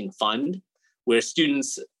investing fund where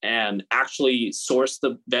students actually source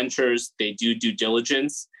the ventures, they do due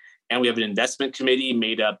diligence. And we have an investment committee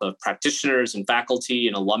made up of practitioners and faculty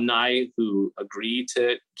and alumni who agree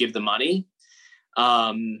to give the money.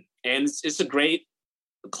 And it's a great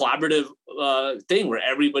collaborative thing where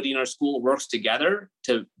everybody in our school works together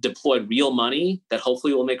to deploy real money that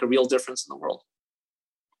hopefully will make a real difference in the world.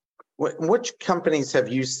 Which companies have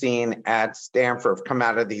you seen at Stanford come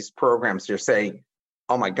out of these programs? You're saying,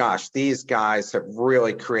 oh my gosh, these guys have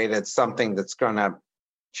really created something that's going to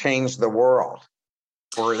change the world,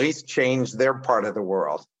 or at least change their part of the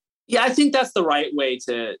world. Yeah, I think that's the right way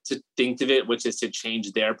to think of it, which is to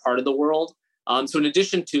change their part of the world. So in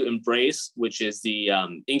addition to Embrace, which is the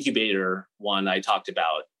incubator one I talked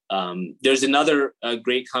about, there's another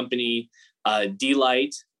great company,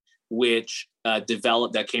 D-Light, which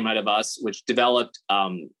that came out of us, which developed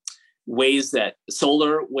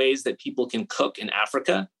solar ways that people can cook in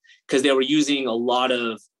Africa, because they were using a lot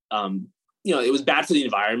of it was bad for the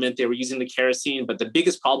environment. They were using the kerosene, but the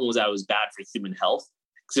biggest problem was that it was bad for human health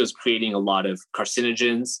because it was creating a lot of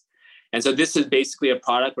carcinogens. And so this is basically a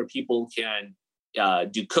product where people can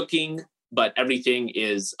do cooking, but everything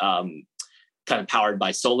is kind of powered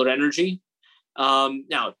by solar energy.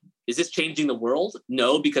 Now, is this changing the world?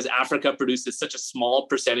 No, because Africa produces such a small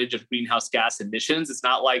percentage of greenhouse gas emissions. It's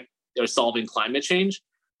not like they're solving climate change.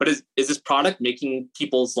 But is this product making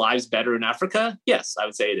people's lives better in Africa? Yes, I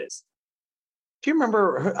would say it is. Do you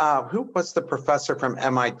remember who was the professor from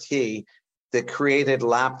MIT that created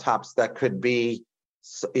laptops that could be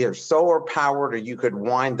either solar powered or you could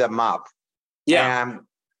wind them up? Yeah.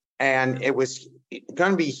 And it was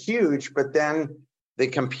going to be huge, but then the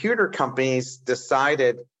computer companies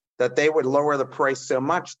decided that they would lower the price so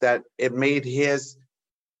much that it made his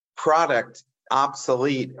product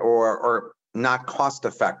obsolete or not cost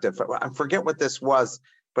effective. I forget what this was.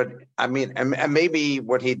 But I mean, and maybe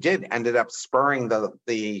what he did ended up spurring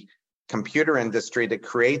the computer industry to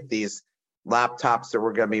create these laptops that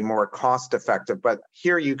were going to be more cost effective. But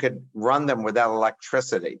here you could run them without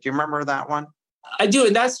electricity. Do you remember that one? I do.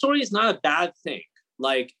 And that story is not a bad thing.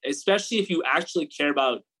 Like, especially if you actually care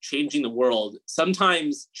about changing the world,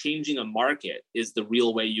 sometimes changing a market is the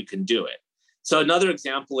real way you can do it. So another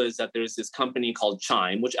example is that there's this company called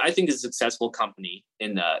Chime, which I think is a successful company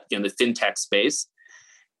in the fintech space.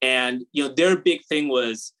 And their big thing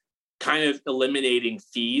was kind of eliminating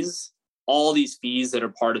fees, all these fees that are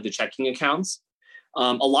part of the checking accounts.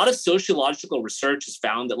 A lot of sociological research has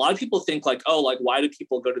found that a lot of people think why do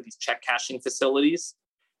people go to these check cashing facilities?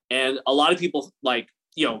 And a lot of people think,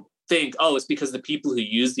 it's because the people who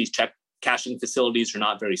use these check cashing facilities are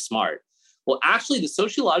not very smart. Well, actually, the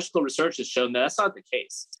sociological research has shown that that's not the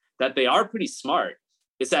case, that they are pretty smart.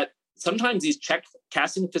 Is that sometimes these check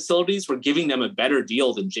cashing facilities were giving them a better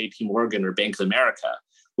deal than JP Morgan or Bank of America,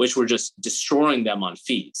 which were just destroying them on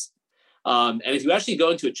fees. And if you actually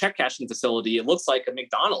go into a check cashing facility, it looks like a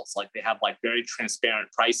McDonald's. Like they have like very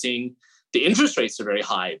transparent pricing. The interest rates are very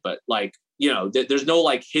high, but like, there's no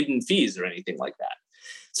like hidden fees or anything like that.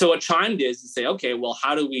 So what Chime did is to say, okay, well,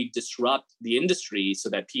 how do we disrupt the industry so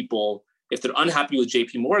that people, if they're unhappy with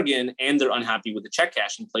JP Morgan and they're unhappy with the check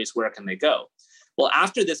cashing place, where can they go? Well,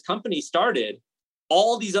 after this company started,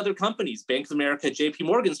 all these other companies, Bank of America, JP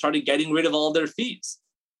Morgan, started getting rid of all their fees,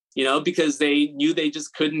 because they knew they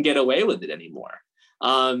just couldn't get away with it anymore.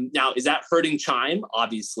 Now, is that hurting Chime?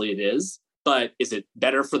 Obviously it is. But is it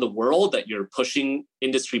better for the world that you're pushing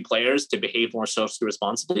industry players to behave more socially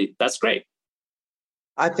responsibly? That's great.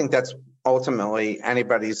 I think that's ultimately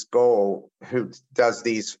anybody's goal who does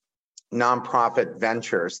these nonprofit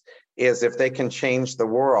ventures, is if they can change the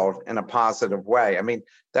world in a positive way. I mean,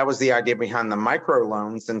 that was the idea behind the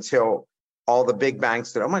microloans until all the big banks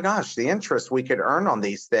said, oh my gosh, the interest we could earn on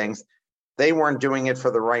these things. They weren't doing it for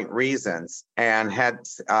the right reasons, and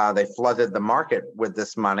they flooded the market with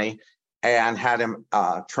this money and had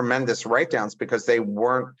tremendous write-downs because they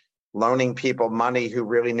weren't loaning people money who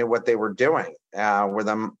really knew what they were doing. Where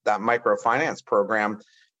that microfinance program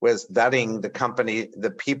was vetting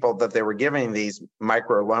the people that they were giving these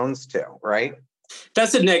micro loans to, right?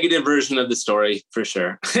 That's a negative version of the story, for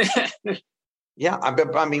sure. Yeah,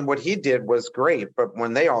 I mean, what he did was great, but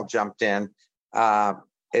when they all jumped in,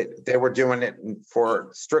 they were doing it for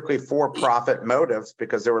strictly for-profit motives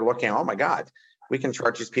because they were looking, oh my God, we can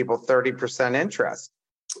charge these people 30% interest.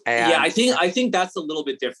 And yeah, I think that's a little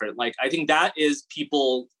bit different. Like, I think that is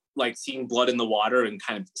people like seeing blood in the water and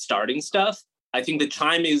kind of starting stuff. I think the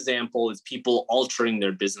Chime example is people altering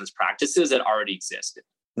their business practices that already existed.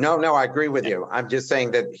 No, I agree with you. I'm just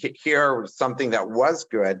saying that here was something that was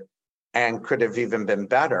good and could have even been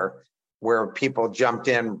better, where people jumped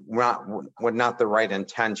in with not the right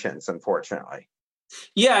intentions, unfortunately.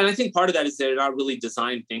 Yeah, and I think part of that is they're not really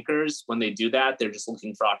design thinkers when they do that. They're just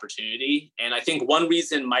looking for opportunity. And I think one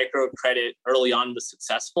reason microcredit early on was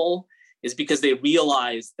successful is because they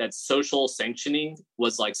realized that social sanctioning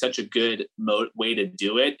was like such a good way to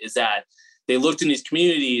do it, is that they looked in these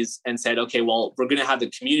communities and said, okay, well, we're going to have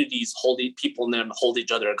the communities people in them hold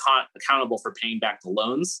each other accountable for paying back the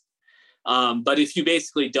loans. But if you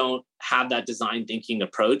basically don't have that design thinking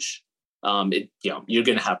approach, you're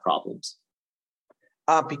going to have problems.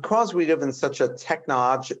 Because we live in such a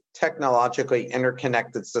technologically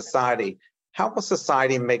interconnected society, how will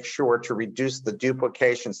society make sure to reduce the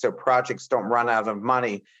duplication so projects don't run out of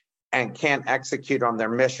money and can't execute on their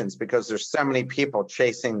missions because there's so many people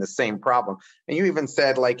chasing the same problem? And you even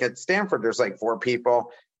said, like at Stanford, there's like 4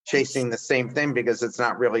 people chasing the same thing because it's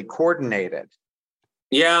not really coordinated.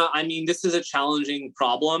 Yeah, I mean, this is a challenging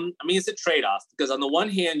problem. I mean, it's a trade-off because on the one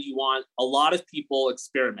hand, you want a lot of people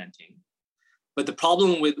experimenting. But the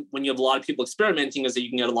problem with when you have a lot of people experimenting is that you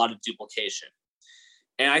can get a lot of duplication.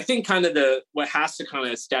 And I think kind of what has to kind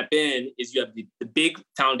of step in is you have the big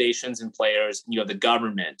foundations and players, and you have the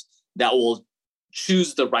government that will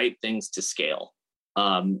choose the right things to scale.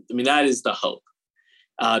 I mean, that is the hope.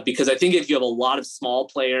 Because I think if you have a lot of small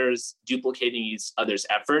players duplicating each other's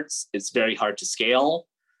efforts, it's very hard to scale.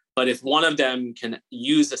 But if one of them can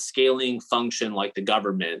use a scaling function like the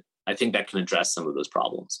government, I think that can address some of those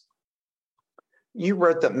problems. You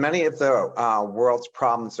wrote that many of the world's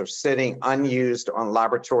problems are sitting unused on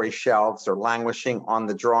laboratory shelves or languishing on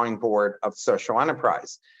the drawing board of social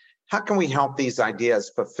enterprise. How can we help these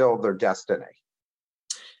ideas fulfill their destiny?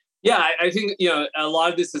 Yeah, I think a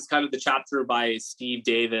lot of this is kind of the chapter by Steve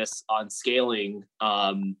Davis on scaling.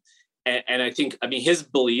 And I think, his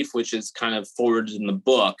belief, which is kind of forwarded in the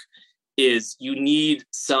book, is you need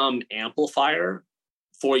some amplifier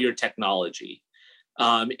for your technology.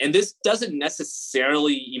 And this doesn't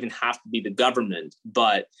necessarily even have to be the government,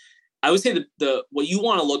 but I would say that what you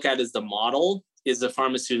want to look at as the model is the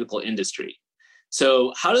pharmaceutical industry.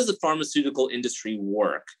 So how does the pharmaceutical industry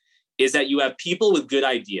work? Is that you have people with good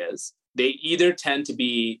ideas. They either tend to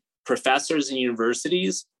be professors in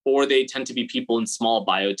universities or they tend to be people in small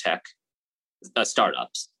biotech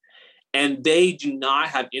startups. And they do not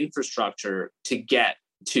have infrastructure to get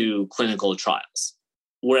to clinical trials.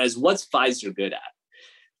 Whereas what's Pfizer good at?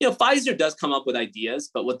 Pfizer does come up with ideas,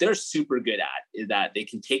 but what they're super good at is that they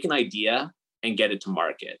can take an idea and get it to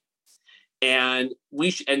market. And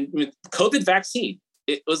COVID vaccine,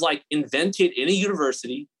 it was like invented in a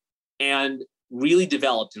university and really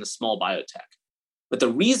developed in a small biotech. But the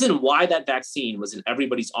reason why that vaccine was in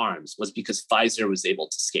everybody's arms was because Pfizer was able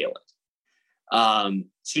to scale it.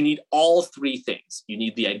 So you need all three things. You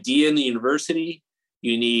need the idea in the university,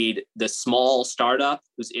 you need the small startup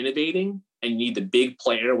who's innovating, and you need the big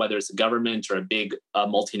player, whether it's a government or a big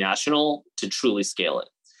multinational, to truly scale it.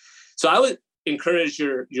 So I would encourage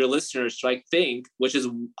your listeners to think, which is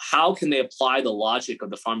how can they apply the logic of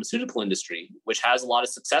the pharmaceutical industry, which has a lot of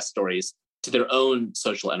success stories, to their own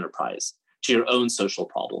social enterprise, to your own social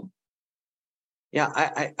problem. Yeah,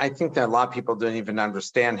 I think that a lot of people don't even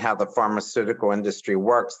understand how the pharmaceutical industry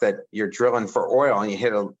works, that you're drilling for oil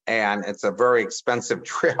and and it's a very expensive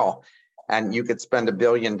drill, and you could spend $1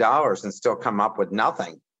 billion and still come up with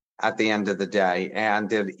nothing at the end of the day. And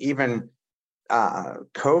did even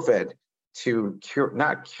COVID to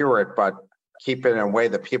not cure it, but keep it in a way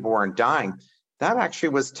that people weren't dying, that actually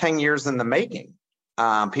was 10 years in the making.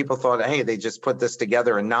 People thought, hey, they just put this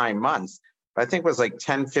together in 9 months. But I think it was like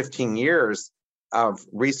 10, 15 years of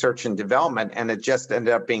research and development, and it just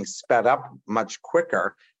ended up being sped up much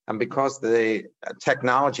quicker. And because the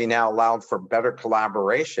technology now allowed for better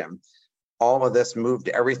collaboration, all of this moved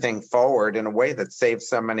everything forward in a way that saved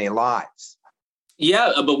so many lives.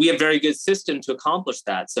 Yeah, but we have a very good system to accomplish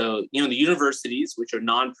that. So, the universities, which are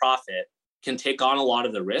nonprofit, can take on a lot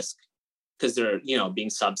of the risk because they're, being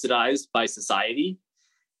subsidized by society.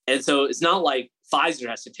 And so it's not like Pfizer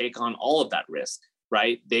has to take on all of that risk,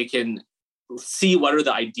 right? They can see what are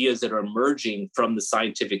the ideas that are emerging from the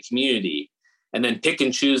scientific community and then pick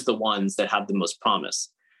and choose the ones that have the most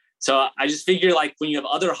promise. So I just figure when you have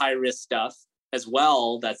other high risk stuff as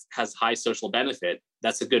well that has high social benefit,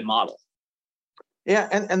 that's a good model. Yeah,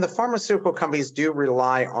 and the pharmaceutical companies do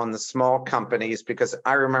rely on the small companies, because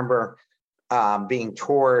I remember being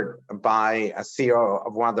toured by a CEO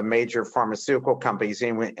of one of the major pharmaceutical companies,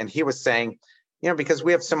 and he was saying, because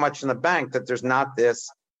we have so much in the bank that there's not this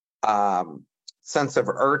sense of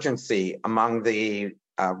urgency among the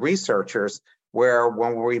researchers, where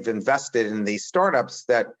when we've invested in these startups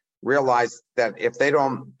that realize that if they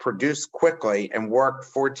don't produce quickly and work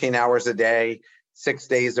 14 hours a day, 6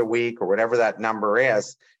 days a week, or whatever that number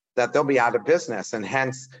is, that they'll be out of business. And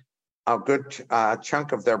hence, a good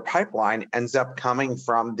chunk of their pipeline ends up coming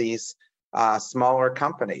from these smaller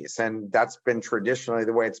companies. And that's been traditionally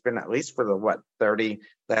the way it's been, at least for the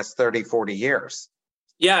last 30, 40 years.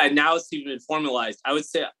 Yeah, and now it's even been formalized. I would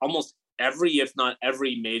say almost every, if not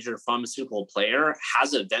every major pharmaceutical player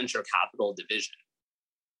has a venture capital division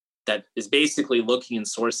that is basically looking and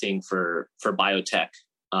sourcing for biotech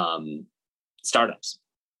startups.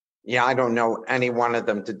 Yeah, I don't know any one of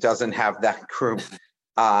them that doesn't have that group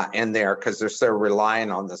in there, because they're so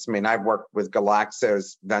reliant on this. I mean, I've worked with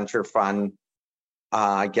Glaxo's venture fund,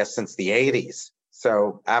 I guess, since the 80s.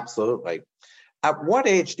 So absolutely. At what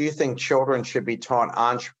age do you think children should be taught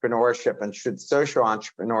entrepreneurship, and should social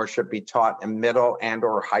entrepreneurship be taught in middle and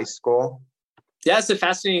or high school? Yeah, that's a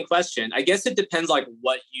fascinating question. I guess it depends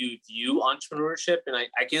what you view entrepreneurship. And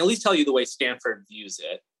I can at least tell you the way Stanford views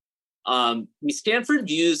it. Stanford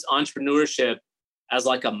views entrepreneurship as a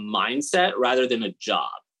mindset rather than a job.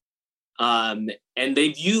 And they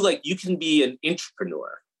view you can be an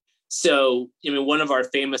entrepreneur. So, one of our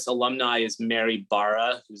famous alumni is Mary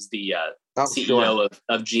Barra, who's the CEO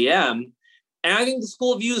of GM. And I think the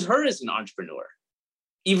school views her as an entrepreneur,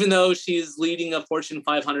 even though she's leading a Fortune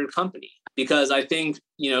 500 company, because I think,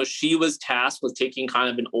 she was tasked with taking kind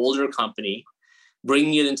of an older company,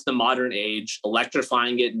 bringing it into the modern age,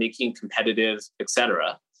 electrifying it, making it competitive, et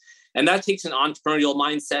cetera. And that takes an entrepreneurial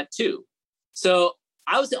mindset too. So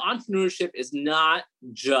I would say entrepreneurship is not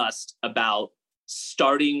just about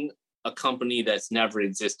starting a company that's never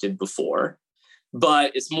existed before,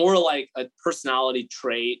 but it's more like a personality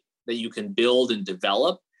trait that you can build and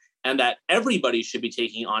develop, and that everybody should be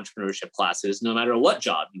taking entrepreneurship classes no matter what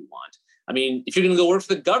job you want. I mean, if you're going to go work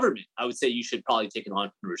for the government, I would say you should probably take an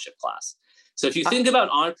entrepreneurship class. So if you think about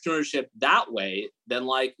entrepreneurship that way, then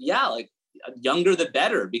younger the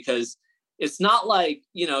better, because it's not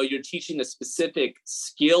you're teaching a specific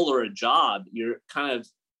skill or a job. You're kind of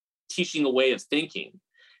teaching a way of thinking.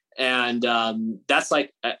 And that's I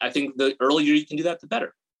think the earlier you can do that, the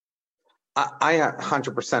better. I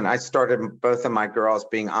 100%. I started both of my girls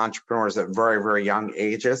being entrepreneurs at very, very young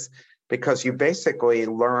ages, because you basically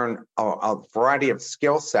learn a variety of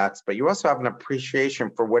skill sets, but you also have an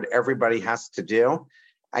appreciation for what everybody has to do.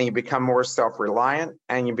 And you become more self-reliant,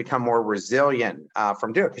 and you become more resilient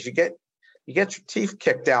from doing it, because you get your teeth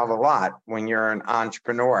kicked out a lot when you're an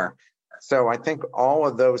entrepreneur. So I think all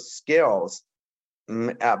of those skills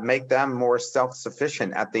make them more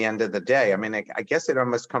self-sufficient at the end of the day. I mean, I guess it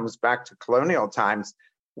almost comes back to colonial times,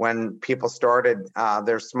 when people started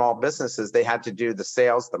their small businesses, they had to do the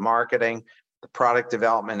sales, the marketing, the product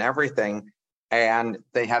development, everything. And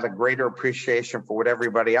they had a greater appreciation for what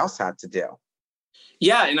everybody else had to do.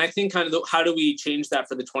 Yeah, and I think kind of how do we change that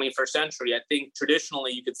for the 21st century? I think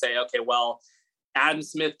traditionally you could say, okay, well, Adam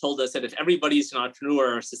Smith told us that if everybody's an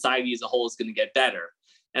entrepreneur, society as a whole is going to get better.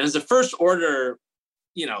 And as a first order,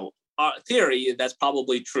 theory, that's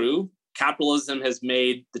probably true. Capitalism has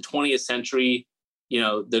made the 20th century,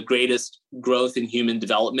 the greatest growth in human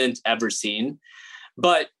development ever seen.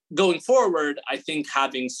 But going forward, I think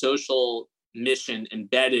having social mission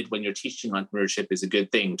embedded when you're teaching entrepreneurship is a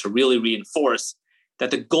good thing to really reinforce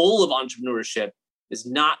that the goal of entrepreneurship is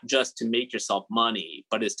not just to make yourself money,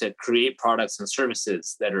 but is to create products and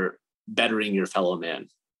services that are bettering your fellow man.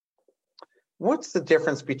 What's the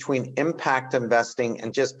difference between impact investing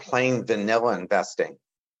and just plain vanilla investing?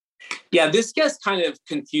 Yeah, this gets kind of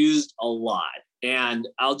confused a lot. And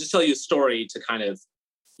I'll just tell you a story to kind of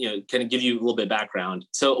give you a little bit of background.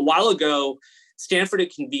 So a while ago, Stanford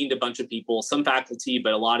had convened a bunch of people, some faculty,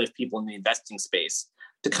 but a lot of people in the investing space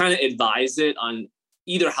to kind of advise it on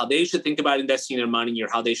either how they should think about investing their money or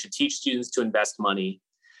how they should teach students to invest money,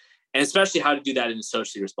 and especially how to do that in a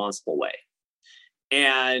socially responsible way.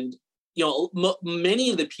 And, many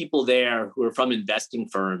of the people there who are from investing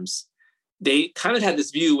firms, they kind of had this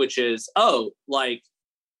view, which is,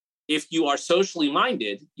 if you are socially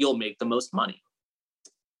minded, you'll make the most money.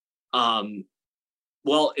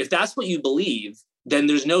 Well, if that's what you believe, then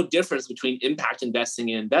there's no difference between impact investing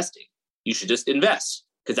and investing. You should just invest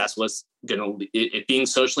because that's what's it being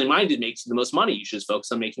socially minded makes you the most money. You should just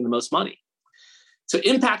focus on making the most money. So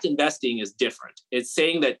impact investing is different. It's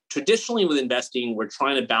saying that traditionally with investing, we're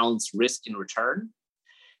trying to balance risk and return.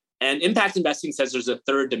 And impact investing says there's a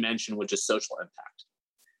third dimension, which is social impact.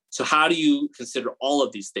 So how do you consider all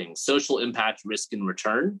of these things? Social impact, risk, and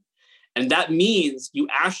return. And that means you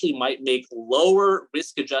actually might make lower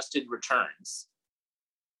risk-adjusted returns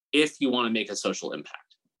if you want to make a social impact.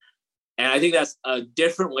 And I think that's a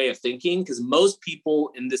different way of thinking because most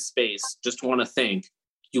people in this space just want to think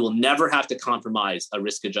you will never have to compromise a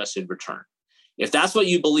risk-adjusted return. If that's what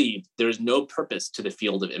you believe, there is no purpose to the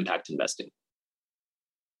field of impact investing.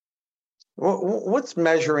 What's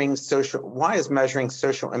measuring social? Why is measuring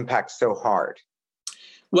social impact so hard?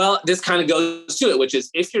 Well, this kind of goes to it, which is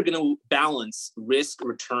if you're going to balance risk,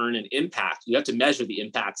 return, and impact, you have to measure the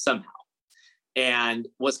impact somehow. And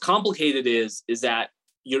what's complicated is that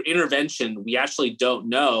your intervention, we actually don't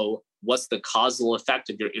know what's the causal effect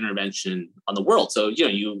of your intervention on the world. So,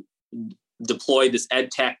 you deploy this ed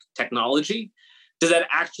tech technology. Does that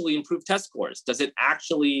actually improve test scores? Does it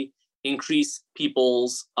actually increase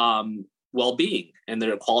people's well-being and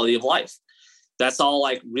their quality of life? That's all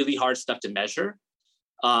really hard stuff to measure.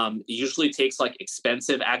 It usually takes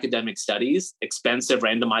expensive academic studies, expensive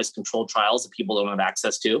randomized controlled trials that people don't have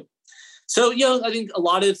access to. So, I think a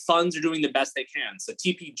lot of funds are doing the best they can. So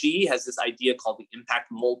TPG has this idea called the impact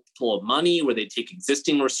multiple of money, where they take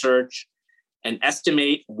existing research and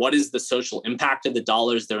estimate what is the social impact of the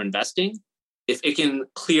dollars they're investing. If it can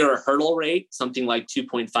clear a hurdle rate, something like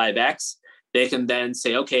 2.5x, they can then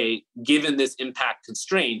say, okay, given this impact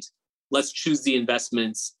constraint, let's choose the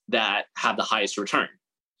investments that have the highest return.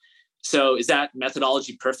 So is that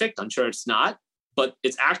methodology perfect? I'm sure it's not, but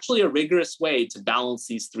it's actually a rigorous way to balance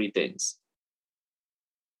these three things.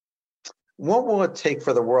 What will it take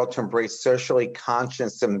for the world to embrace socially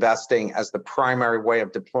conscious investing as the primary way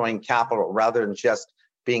of deploying capital rather than just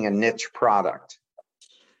being a niche product?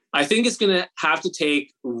 I think it's going to have to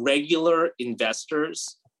take regular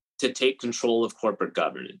investors to take control of corporate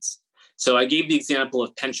governance. So I gave the example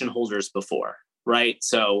of pension holders before, right?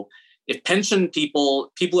 So if pension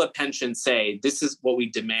people at pensions say, this is what we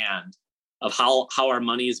demand of how our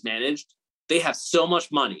money is managed, they have so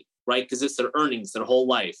much money, right? Because it's their earnings, their whole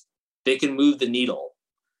life. They can move the needle,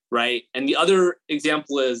 right? And the other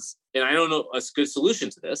example is, and I don't know a good solution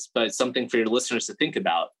to this, but it's something for your listeners to think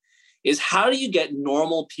about, is how do you get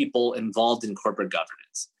normal people involved in corporate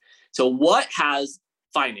governance? So what has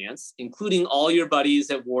finance, including all your buddies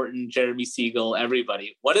at Wharton, Jeremy Siegel,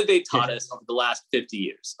 everybody, what have they taught us over the last 50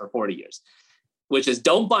 years or 40 years? Which is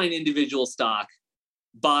don't buy an individual stock,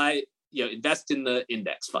 invest in the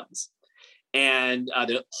index funds. And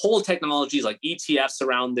the whole technologies like ETFs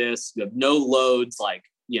around this, you have no loads,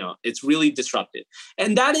 it's really disruptive.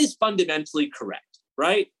 And that is fundamentally correct,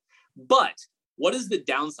 right? But what is the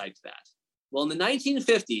downside to that? Well, in the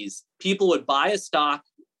 1950s, people would buy a stock,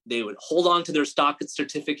 they would hold on to their stock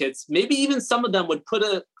certificates. Maybe even some of them would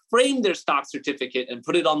frame their stock certificate and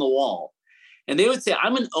put it on the wall. And they would say,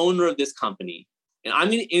 I'm an owner of this company. and I'm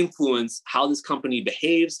going to influence how this company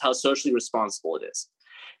behaves, how socially responsible it is.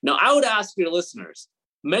 Now, I would ask your listeners,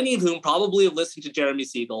 many of whom probably have listened to Jeremy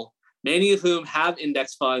Siegel, many of whom have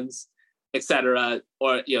index funds, et cetera,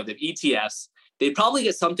 or the ETFs, they probably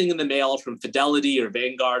get something in the mail from Fidelity or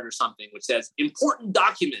Vanguard or something, which says important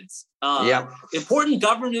documents, important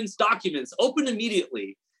governance documents, open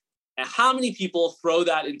immediately. And how many people throw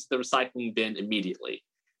that into the recycling bin immediately?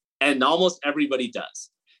 And almost everybody does.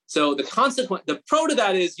 So the pro to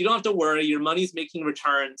that is you don't have to worry. Your money's making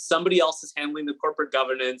returns. Somebody else is handling the corporate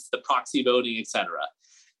governance, the proxy voting, et cetera.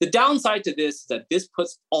 The downside to this is that this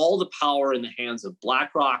puts all the power in the hands of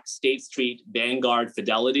BlackRock, State Street, Vanguard,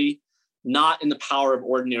 Fidelity, not in the power of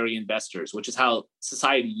ordinary investors, which is how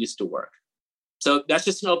society used to work. So that's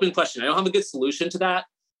just an open question. I don't have a good solution to that.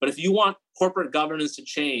 But if you want corporate governance to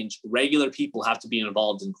change, regular people have to be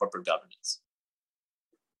involved in corporate governance.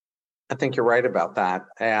 I think you're right about that,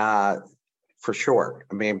 for sure.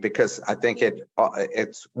 I mean, because I think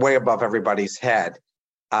it's way above everybody's head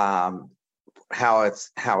how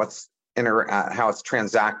it's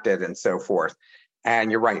transacted and so forth.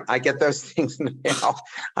 And you're right. I get those things in the mail.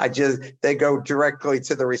 They go directly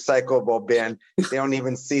to the recyclable bin. They don't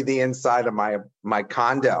even see the inside of my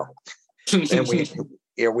condo. And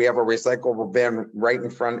we have a recyclable bin right in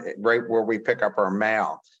front, right where we pick up our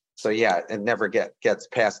mail. So yeah, it never gets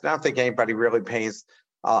passed. I don't think anybody really pays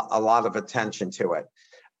a lot of attention to it.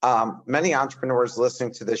 Many entrepreneurs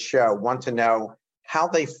listening to this show want to know how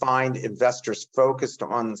they find investors focused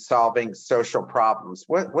on solving social problems.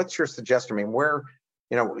 What's your suggestion? I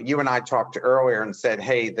mean, you and I talked earlier and said,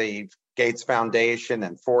 hey, the Gates Foundation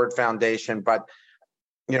and Ford Foundation, but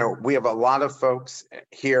we have a lot of folks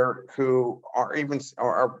here who are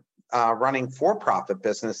running for-profit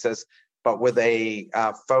businesses, but with a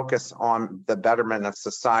focus on the betterment of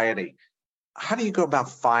society. How do you go about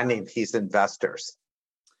finding these investors?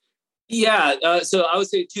 Yeah, so I would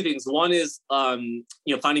say two things. One is, finding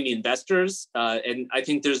the investors, and I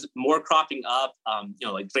think there's more cropping up.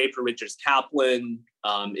 Like Draper Richards Kaplan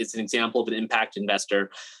is an example of an impact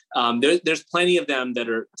investor. There's plenty of them that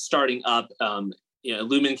are starting up.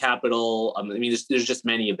 Lumen Capital. There's just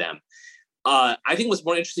many of them. I think what's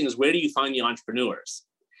more interesting is where do you find the entrepreneurs?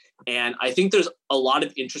 And I think there's a lot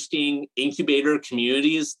of interesting incubator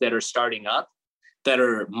communities that are starting up that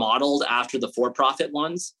are modeled after the for-profit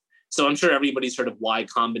ones. So I'm sure everybody's heard of Y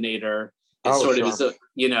Combinator.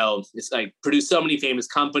 It's like produced so many famous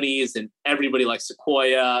companies, and everybody like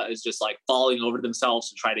Sequoia is just like falling over themselves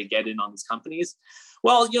to try to get in on these companies.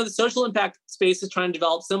 Well, the social impact space is trying to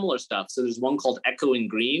develop similar stuff. So there's one called Echoing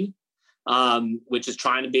Green, which is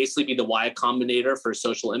trying to basically be the Y Combinator for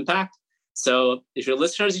social impact. So if you're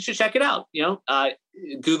listeners, you should check it out.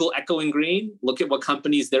 Google Echoing Green, look at what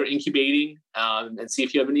companies they're incubating, and see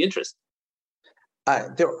if you have any interest.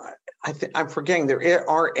 I'm forgetting there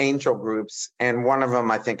are angel groups, and one of them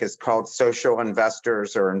I think is called Social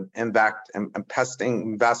Investors or Investing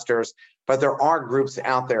Investors. But there are groups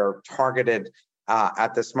out there targeted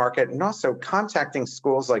at this market, and also contacting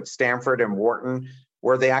schools like Stanford and Wharton,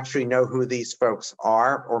 where they actually know who these folks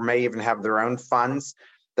are, or may even have their own funds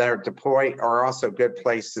that are deployed, are also good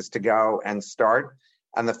places to go and start.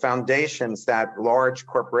 And the foundations that large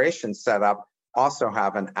corporations set up also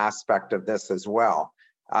have an aspect of this as well,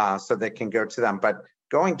 so they can go to them. But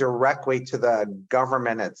going directly to the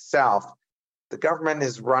government itself, the government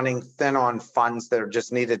is running thin on funds that are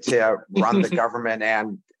just needed to run the government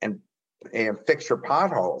and fix your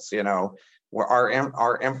potholes. Where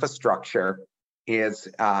our infrastructure is,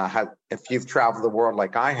 if you've traveled the world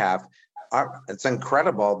like I have, it's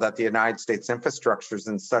incredible that the United States infrastructure is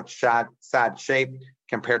in such sad shape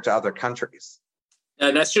compared to other countries.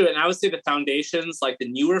 That's true. And I would say the foundations, like the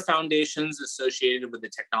newer foundations associated with the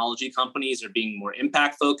technology companies, are being more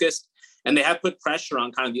impact focused. And they have put pressure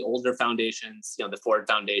on kind of the older foundations, the Ford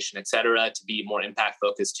Foundation, et cetera, to be more impact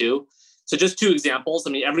focused too. So just two examples.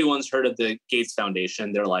 Everyone's heard of the Gates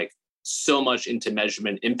Foundation. They're like so much into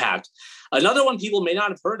measurement impact. Another one people may not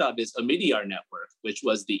have heard of is Omidyar Network, which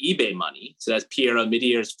was the eBay money. So that's Pierre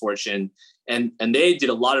Omidyar's fortune. And they did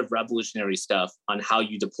a lot of revolutionary stuff on how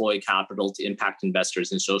you deploy capital to impact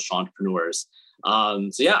investors and social entrepreneurs.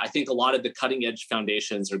 I think a lot of the cutting edge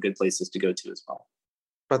foundations are good places to go to as well.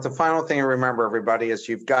 But the final thing to remember, everybody, is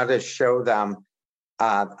you've got to show them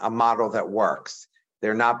a model that works.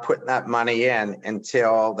 They're not putting that money in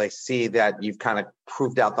until they see that you've kind of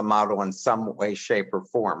proved out the model in some way, shape, or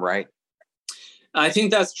form, right? I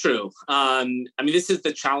think that's true. This is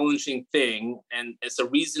the challenging thing, and it's a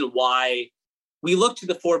reason why we look to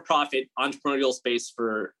the for-profit entrepreneurial space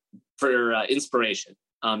for inspiration.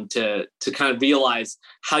 to kind of realize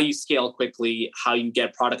how you scale quickly, how you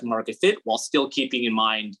get product market fit while still keeping in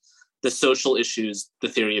mind the social issues, the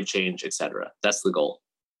theory of change, et cetera. That's the goal.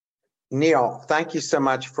 Neil, thank you so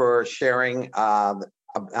much for sharing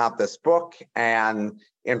about this book and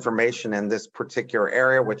information in this particular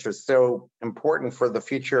area, which is so important for the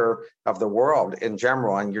future of the world in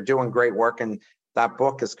general. And you're doing great work, and that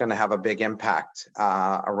book is going to have a big impact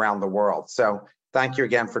around the world. So thank you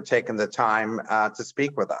again for taking the time to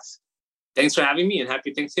speak with us. Thanks for having me, and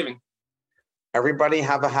happy Thanksgiving. Everybody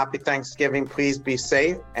have a happy Thanksgiving. Please be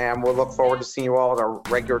safe, and we'll look forward to seeing you all at our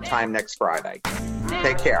regular time next Friday.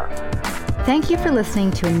 Take care. Thank you for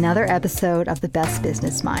listening to another episode of The Best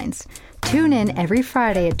Business Minds. Tune in every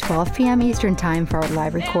Friday at 12 p.m. Eastern Time for our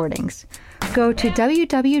live recordings. Go to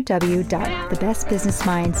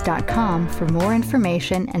www.thebestbusinessminds.com for more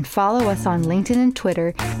information and follow us on LinkedIn and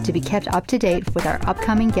Twitter to be kept up to date with our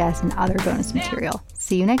upcoming guests and other bonus material.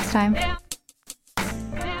 See you next time.